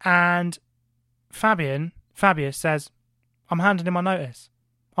 And Fabius says, I'm handing in my notice.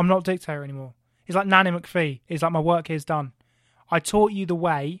 I'm not dictator anymore. He's like Nanny McPhee. He's like, my work here's done. I taught you the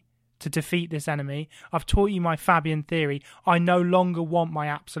way to defeat this enemy. I've taught you my Fabian theory. I no longer want my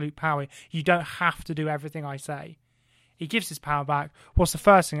absolute power. You don't have to do everything I say. He gives his power back. What's the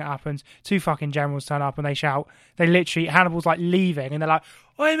first thing that happens? 2 fucking generals turn up and they shout. They literally, Hannibal's like leaving and they're like,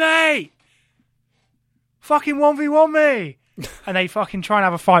 oi mate! Fucking 1v1 me! And they fucking try and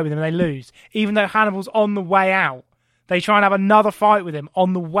have a fight with him and they lose. Even though Hannibal's on the way out. They try and have another fight with him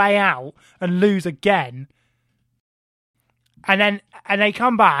on the way out and lose again. And they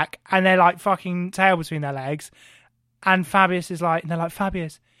come back and they're like fucking tail between their legs. And Fabius is like, and they're like,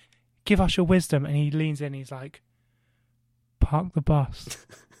 Fabius, give us your wisdom. And he leans in and he's like, park the bus.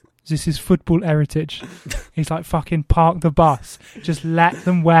 This is football heritage. He's like, fucking park the bus. Just let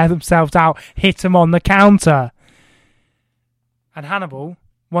them wear themselves out. Hit them on the counter. And Hannibal,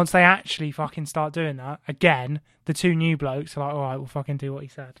 once they actually fucking start doing that, again, the 2 new blokes are like, all right, we'll fucking do what he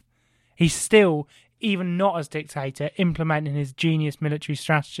said. He's still, even not as dictator, implementing his genius military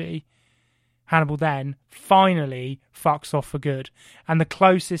strategy. Hannibal then finally fucks off for good. And the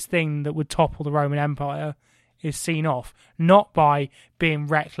closest thing that would topple the Roman Empire is seen off, not by being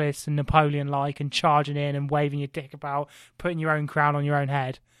reckless and Napoleon-like and charging in and waving your dick about, putting your own crown on your own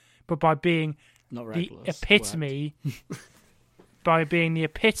head, but by being the epitome, by being the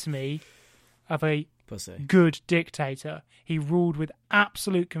epitome of a good dictator. He ruled with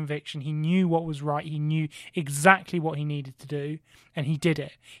absolute conviction. He knew what was right. He knew exactly what he needed to do, and he did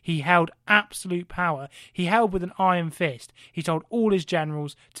it. He held absolute power. He held with an iron fist. He told all his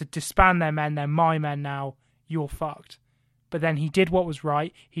generals to disband their men. They're my men now. You're fucked. But then he did what was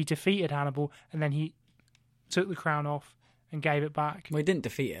right. He defeated Hannibal, and then he took the crown off and gave it back. Well, he didn't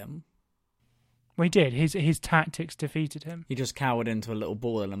defeat him. Well, he did. His tactics defeated him. He just cowered into a little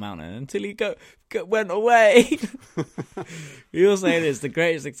ball in a mountain until he went away. You're saying it's the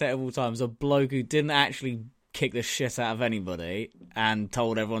greatest dictator of all time. Is a bloke who didn't actually kick the shit out of anybody and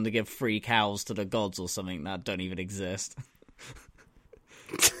told everyone to give free cows to the gods or something that don't even exist.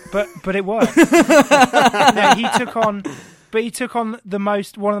 But it worked. No, he took on one of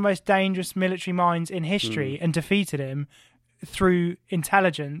the most dangerous military minds in history and defeated him through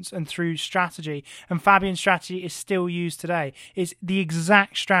intelligence and through strategy. And Fabian strategy is still used today. It's the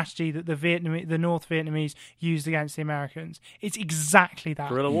exact strategy that the North Vietnamese used against the Americans. It's exactly that.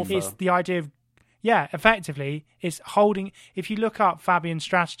 Guerrilla warfare. It's the idea of, yeah, effectively, it's holding. If you look up Fabian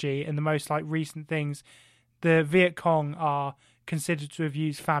strategy and the most like recent things, the Viet Cong are considered to have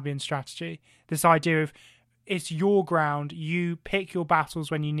used Fabian strategy. This idea of it's your ground, you pick your battles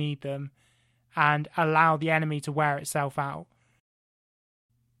when you need them, and allow the enemy to wear itself out.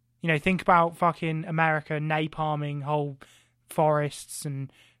 You know, think about fucking America napalming whole forests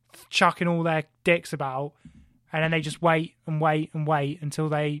and chucking all their dicks about, and then they just wait and wait and wait until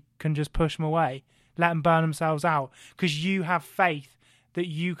they can just push them away. Let them burn themselves out. Because you have faith that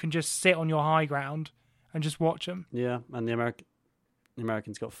you can just sit on your high ground and just watch them. Yeah, and the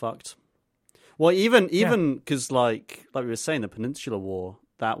Americans got fucked. Well, even because like we were saying, the Peninsular War,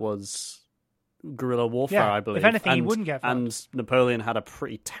 that was guerrilla warfare, I believe. If anything, he wouldn't get fucked. And Napoleon had a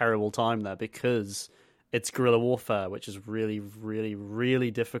pretty terrible time there because it's guerrilla warfare, which is really, really,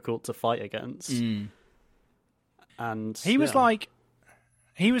 really difficult to fight against. And he was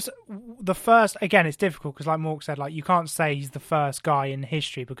the first. Again, it's difficult because, like Mork said, like you can't say he's the first guy in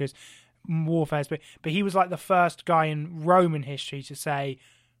history because warfare. But he was like the first guy in Roman history to say,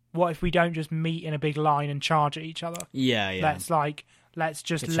 "What if we don't just meet in a big line and charge at each other? Yeah. Let's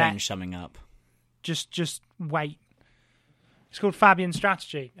just change something up. Just wait." It's called Fabian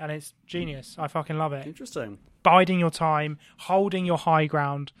strategy, and it's genius. I fucking love it. Interesting. Biding your time, holding your high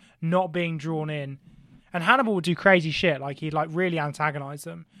ground, not being drawn in. And Hannibal would do crazy shit. Like, he'd like really antagonize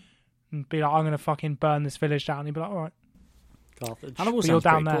them and be like, I'm going to fucking burn this village down. And he'd be like, all right. Carthage. Hannibal sounds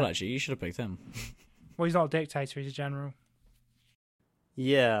pretty cool, actually. You should have picked him. Well, he's not a dictator. He's a general.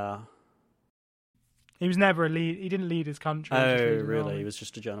 Yeah. He was never a lead. He didn't lead his country. Oh, really? He was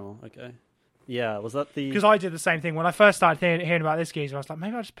just a general. Okay. Yeah, was that the... Because I did the same thing. When I first started hearing about this geezer, I was like,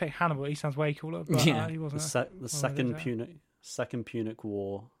 maybe I'll just pick Hannibal. He sounds way cooler. But, he wasn't. The second Punic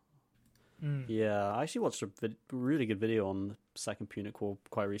War. Yeah, I actually watched a really good video on the Second Punic War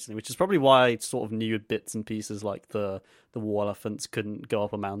quite recently, which is probably why I sort of knew bits and pieces, like the war elephants couldn't go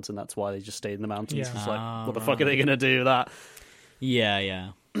up a mountain. That's why they just stayed in the mountains. Yeah. It's like, what the fuck are they going to do with that?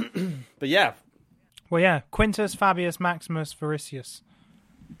 Yeah. But yeah. Well, yeah, Quintus Fabius Maximus Vericius.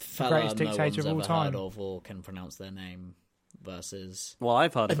 Fella greatest dictator no of one's all ever time. heard of or can pronounce their name versus... Well,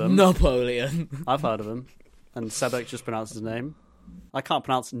 I've heard of him. Napoleon. I've heard of him. And Sebek just pronounced his name. I can't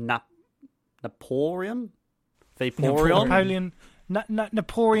pronounce Napoleon? Vaporeon?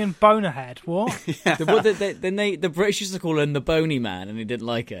 Napoleon Bonerhead. What? Yeah. The British used to call him the Bony Man, and he didn't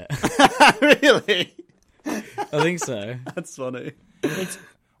like it. Really? I think so. That's funny. It's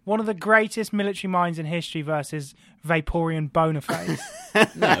one of the greatest military minds in history versus Vaporeon Bonerface.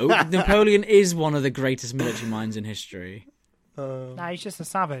 No, Napoleon is one of the greatest military minds in history. Nah, he's just a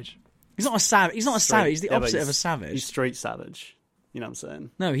savage. He's not a savage. He's not a savage. He's the Yeah, but opposite of a savage. He's straight savage. You know what I'm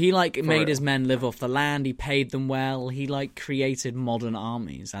saying? No, he made real. his men live off the land. He paid them well. He created modern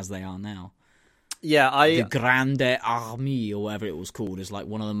armies as they are now. Yeah, The Grande Armée, or whatever it was called, is like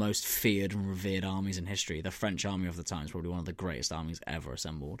one of the most feared and revered armies in history. The French army of the time is probably one of the greatest armies ever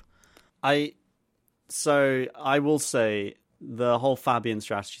assembled. So I will say the whole Fabian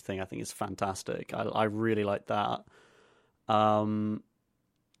strategy thing I think is fantastic. I really like that. The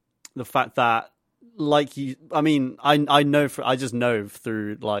fact that I just know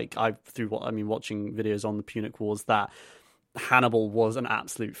through watching videos on the Punic Wars that Hannibal was an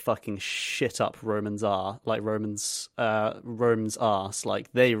absolute fucking shit up Roman's arse.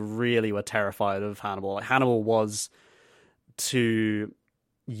 Like, they really were terrified of Hannibal. Like, Hannibal was to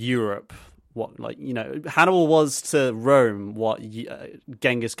Europe Hannibal was to Rome what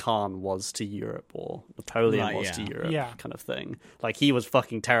Genghis Khan was to Europe, or Napoleon was to Europe, kind of thing. Like, he was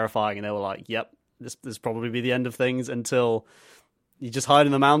fucking terrifying, and they were like, yep, this probably be the end of things, until you just hide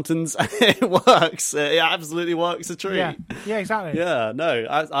in the mountains and it works. It absolutely works a treat. Yeah, exactly. Yeah, no,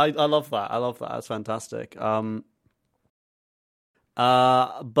 I love that. I love that. That's fantastic. But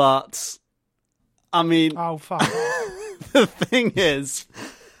I mean, oh fuck. The thing is,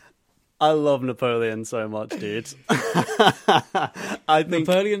 I love Napoleon so much, dude. I think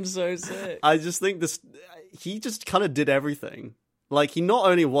Napoleon's so sick. I just think he just kind of did everything. Like, he not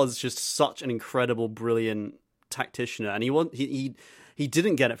only was just such an incredible, brilliant tactician, and he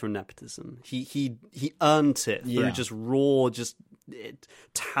didn't get it from nepotism. He earned it through just raw,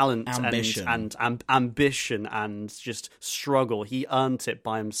 talent, ambition. and ambition and just struggle. He earned it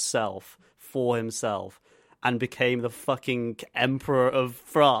by himself, for himself, and became the fucking emperor of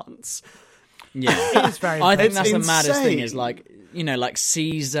France. Yeah, it's very. I think that's insane. the maddest thing is, like, you know, like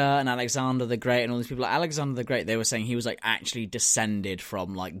Caesar and Alexander the Great and all these people. Like Alexander the Great, they were saying he was like actually descended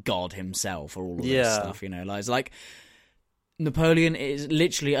from like God himself, or all of this stuff. You know, like, it's like Napoleon is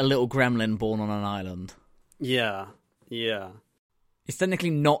literally a little gremlin born on an island. Yeah. He's technically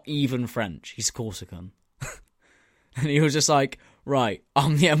not even French. He's Corsican, and he was just like, right,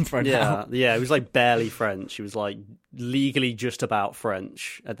 I'm the emperor now. Yeah, he was like barely French. He was like legally just about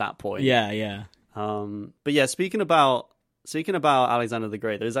French at that point. Yeah. But yeah, speaking about Alexander the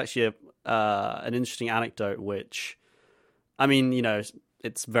Great, there's actually an interesting anecdote, which, I mean, you know,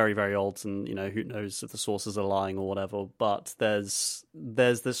 it's very, very old, and, you know, who knows if the sources are lying or whatever. But there's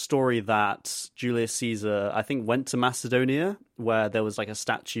this story that Julius Caesar, I think, went to Macedonia, where there was like a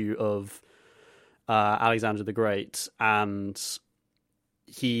statue of Alexander the Great, and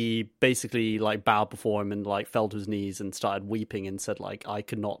he basically like bowed before him and like fell to his knees and started weeping and said, like, I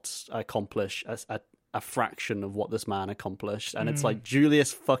could not accomplish a fraction of what this man accomplished. And it's like,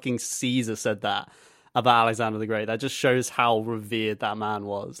 Julius fucking Caesar said that about Alexander the Great. That just shows how revered that man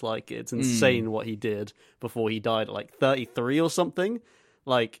was. Like, it's insane what he did before he died at like 33 or something.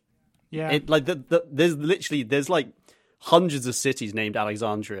 Like, there's like hundreds of cities named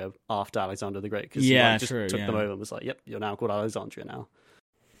Alexandria after Alexander the Great, because he took them over and was like, yep, you're now called Alexandria now.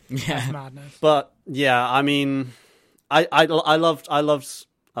 Yeah, that's madness. But yeah, I mean, I love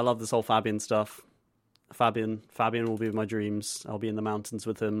this whole Fabian stuff. Fabian will be in my dreams. I'll be in the mountains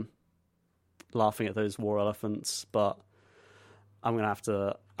with him, laughing at those war elephants. But I'm gonna have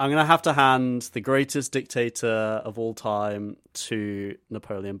to hand the greatest dictator of all time to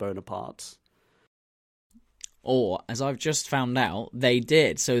Napoleon Bonaparte. Or, as I've just found out, they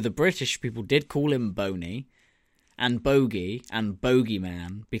did. So the British people did call him Boney, and Bogey and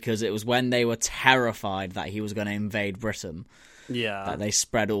Bogeyman, because it was when they were terrified that he was going to invade Britain. Yeah. That they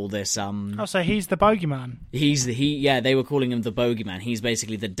spread all this. Oh, so he's the bogeyman. They were calling him the Bogeyman. He's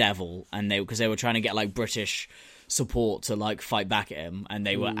basically the devil, and because they were trying to get like British support to like fight back at him, and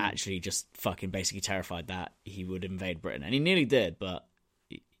they were actually just fucking basically terrified that he would invade Britain, and he nearly did, but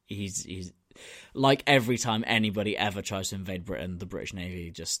he's like every time anybody ever tries to invade Britain, the British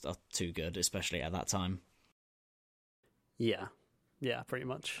Navy just are too good, especially at that time. Yeah, pretty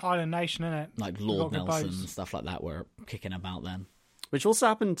much. Island nation, innit? Like Lord Nelson and stuff like that were kicking about then. Which also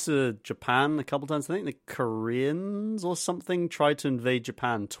happened to Japan a couple times. I think the Koreans or something tried to invade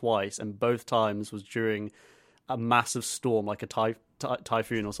Japan twice, and both times was during a massive storm, like a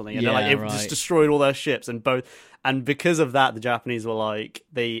typhoon or something. And it just destroyed all their ships, and because of that, the Japanese were like,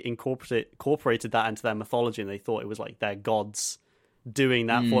 they incorporated that into their mythology, and they thought it was like their gods doing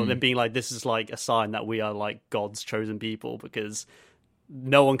that for them, and being like, this is like a sign that we are like God's chosen people, because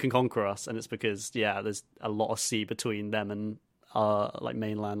no one can conquer us, and it's because there's a lot of sea between them and like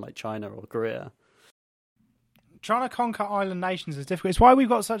mainland, like China or Korea. Trying to conquer island nations is difficult. It's why we've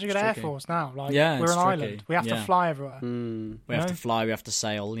got such a good air force now. Like, we're an island. We have to fly everywhere. We have to fly. We have to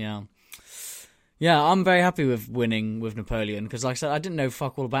sail. Yeah, I'm very happy with winning with Napoleon, because, like I said, I didn't know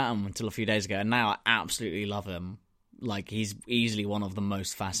fuck all about him until a few days ago, and now I absolutely love him. Like, he's easily one of the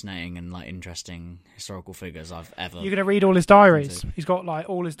most fascinating and like interesting historical figures I've ever. You're gonna read all his diaries. He's got like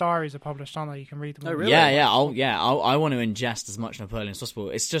all his diaries are published, aren't they? You can read them. Oh, really? Yeah. I want to ingest as much Napoleon as possible.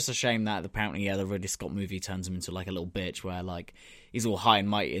 It's just a shame that apparently, the Ridley Scott movie turns him into like a little bitch, where like he's all high and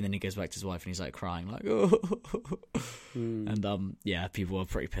mighty, and then he goes back to his wife and he's like crying, like oh. And people were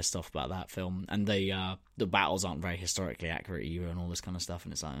pretty pissed off about that film, and the battles aren't very historically accurate either, and all this kind of stuff.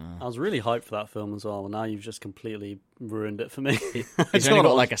 And it's like I was really hyped for that film as well. Now you've just completely ruined it for me. It's only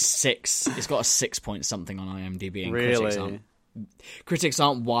got like a 6. It's got a 6 point something on IMDb, and really? critics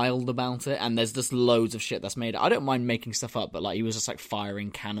aren't wild about it. And there's just loads of shit that's made. I don't mind making stuff up, but like he was just like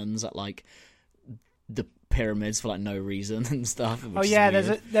firing cannons at like the pyramids for like no reason and stuff. Oh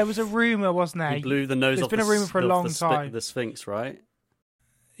yeah, there was a rumor, wasn't there? He blew the nose There's off. There's been a rumor for a long time. The Sphinx, right?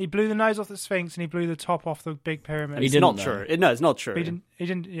 He blew the nose off the Sphinx and he blew the top off the big pyramid. It's not true. No, it's not true. He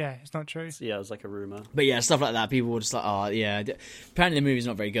didn't. Yeah, it's not true. Yeah, it was like a rumor. But yeah, stuff like that. People were just like, oh yeah. Apparently the movie's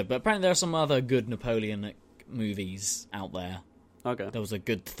not very good, but apparently there are some other good Napoleonic movies out there. Okay. There was a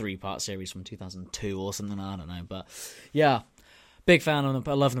good 3-part series from 2002 or something. I don't know, but yeah, big fan of.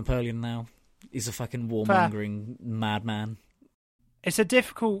 I love Napoleon now. He's a fucking warmongering madman. It's a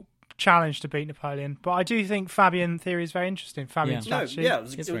difficult challenge to beat Napoleon, but I do think Fabian theory is very interesting. Fabian's strategy.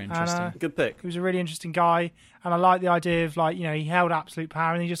 It's very interesting. Good pick. He was a really interesting guy, and I like the idea of like, he held absolute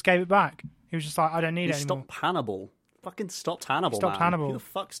power and he just gave it back. He was just like, I don't need it anymore. Stopped Hannibal. Fucking stopped Hannibal. Hannibal. Who the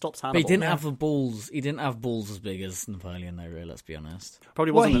fuck stops Hannibal? But he didn't have the balls. He didn't have balls as big as Napoleon, though. Really, let's be honest.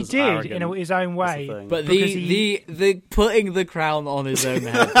 Probably wasn't he as did arrogant. in his own way. But the putting the crown on his own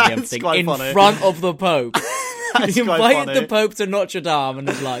head and everything in funny. front of the Pope. He invited the funny. Pope to Notre Dame and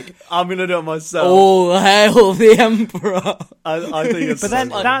is like, I'm gonna do it myself. "All hail the Emperor." I think it's. But then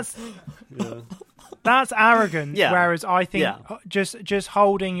that's arrogant. Yeah. Whereas I think just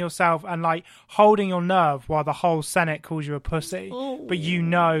holding yourself and like holding your nerve while the whole Senate calls you a pussy, but you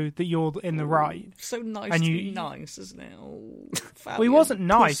know that you're in the right. So nice and to be nice, isn't it? Well, he wasn't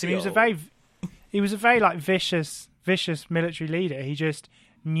nice. I mean, he was a very like vicious military leader. He just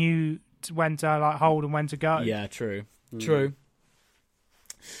knew when to like hold and when to go. Yeah, true. There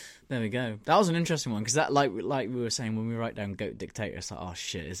we go. That was an interesting one, because that like we were saying when we write down Goat Dictator, it's like, oh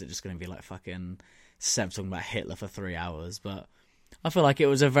shit, is it just going to be like fucking Seb talking about Hitler for 3 hours? But I feel like it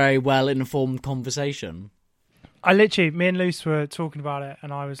was a very well informed conversation. Me and Luce were talking about it,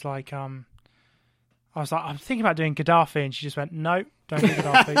 and I was like, I'm thinking about doing Gaddafi, and she just went, no, don't do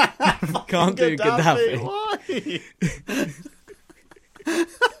Gaddafi. Can't do Gaddafi. Why?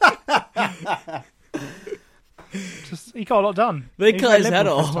 He got a lot done. They cut his head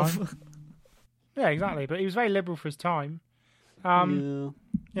off. Yeah, exactly. But he was very liberal for his time. I mean,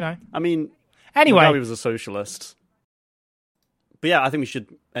 anyway, he was a socialist. But yeah, I think we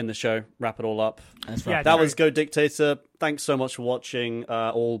should end the show, wrap it all up. That was Go Dictator. Thanks so much for watching,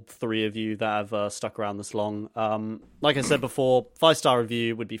 all 3 of you that have stuck around this long. Like I said before, 5-star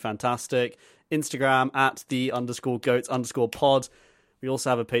review would be fantastic. Instagram at @the_goats_pod. We also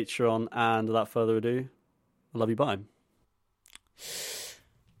have a Patreon, and without further ado, I love you, bye.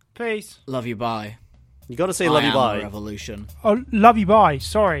 Peace. Love you, bye. You got to say love you, bye. Revolution. Oh, love you, bye.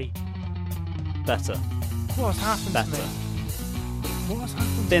 Sorry. Better. What's happened to me? What's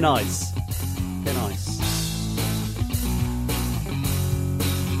happened? Thin ice. Thin ice.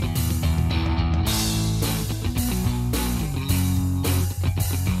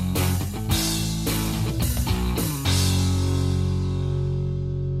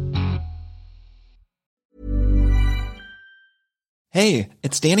 Hey,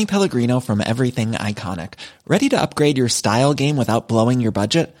 it's Danny Pellegrino from Everything Iconic. Ready to upgrade your style game without blowing your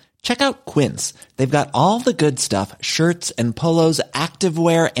budget? Check out Quince. They've got all the good stuff, shirts and polos,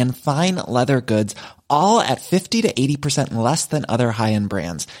 activewear, and fine leather goods, all at 50 to 80% less than other high-end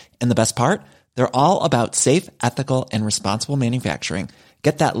brands. And the best part? They're all about safe, ethical, and responsible manufacturing.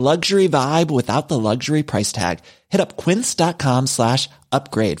 Get that luxury vibe without the luxury price tag. Hit up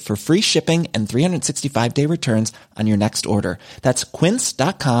quince.com/upgrade for free shipping and 365-day returns on your next order. That's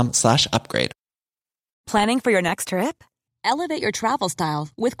quince.com/upgrade. Planning for your next trip? Elevate your travel style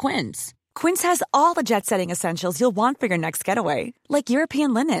with Quince. Quince has all the jet-setting essentials you'll want for your next getaway, like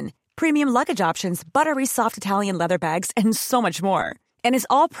European linen, premium luggage options, buttery soft Italian leather bags, and so much more. And is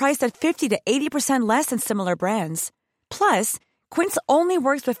all priced at 50 to 80% less than similar brands. Plus, Quince only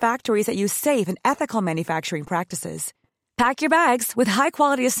works with factories that use safe and ethical manufacturing practices. Pack your bags with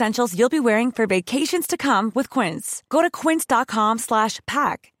high-quality essentials you'll be wearing for vacations to come with Quince. Go to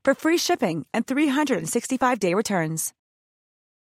quince.com/pack for free shipping and 365-day returns.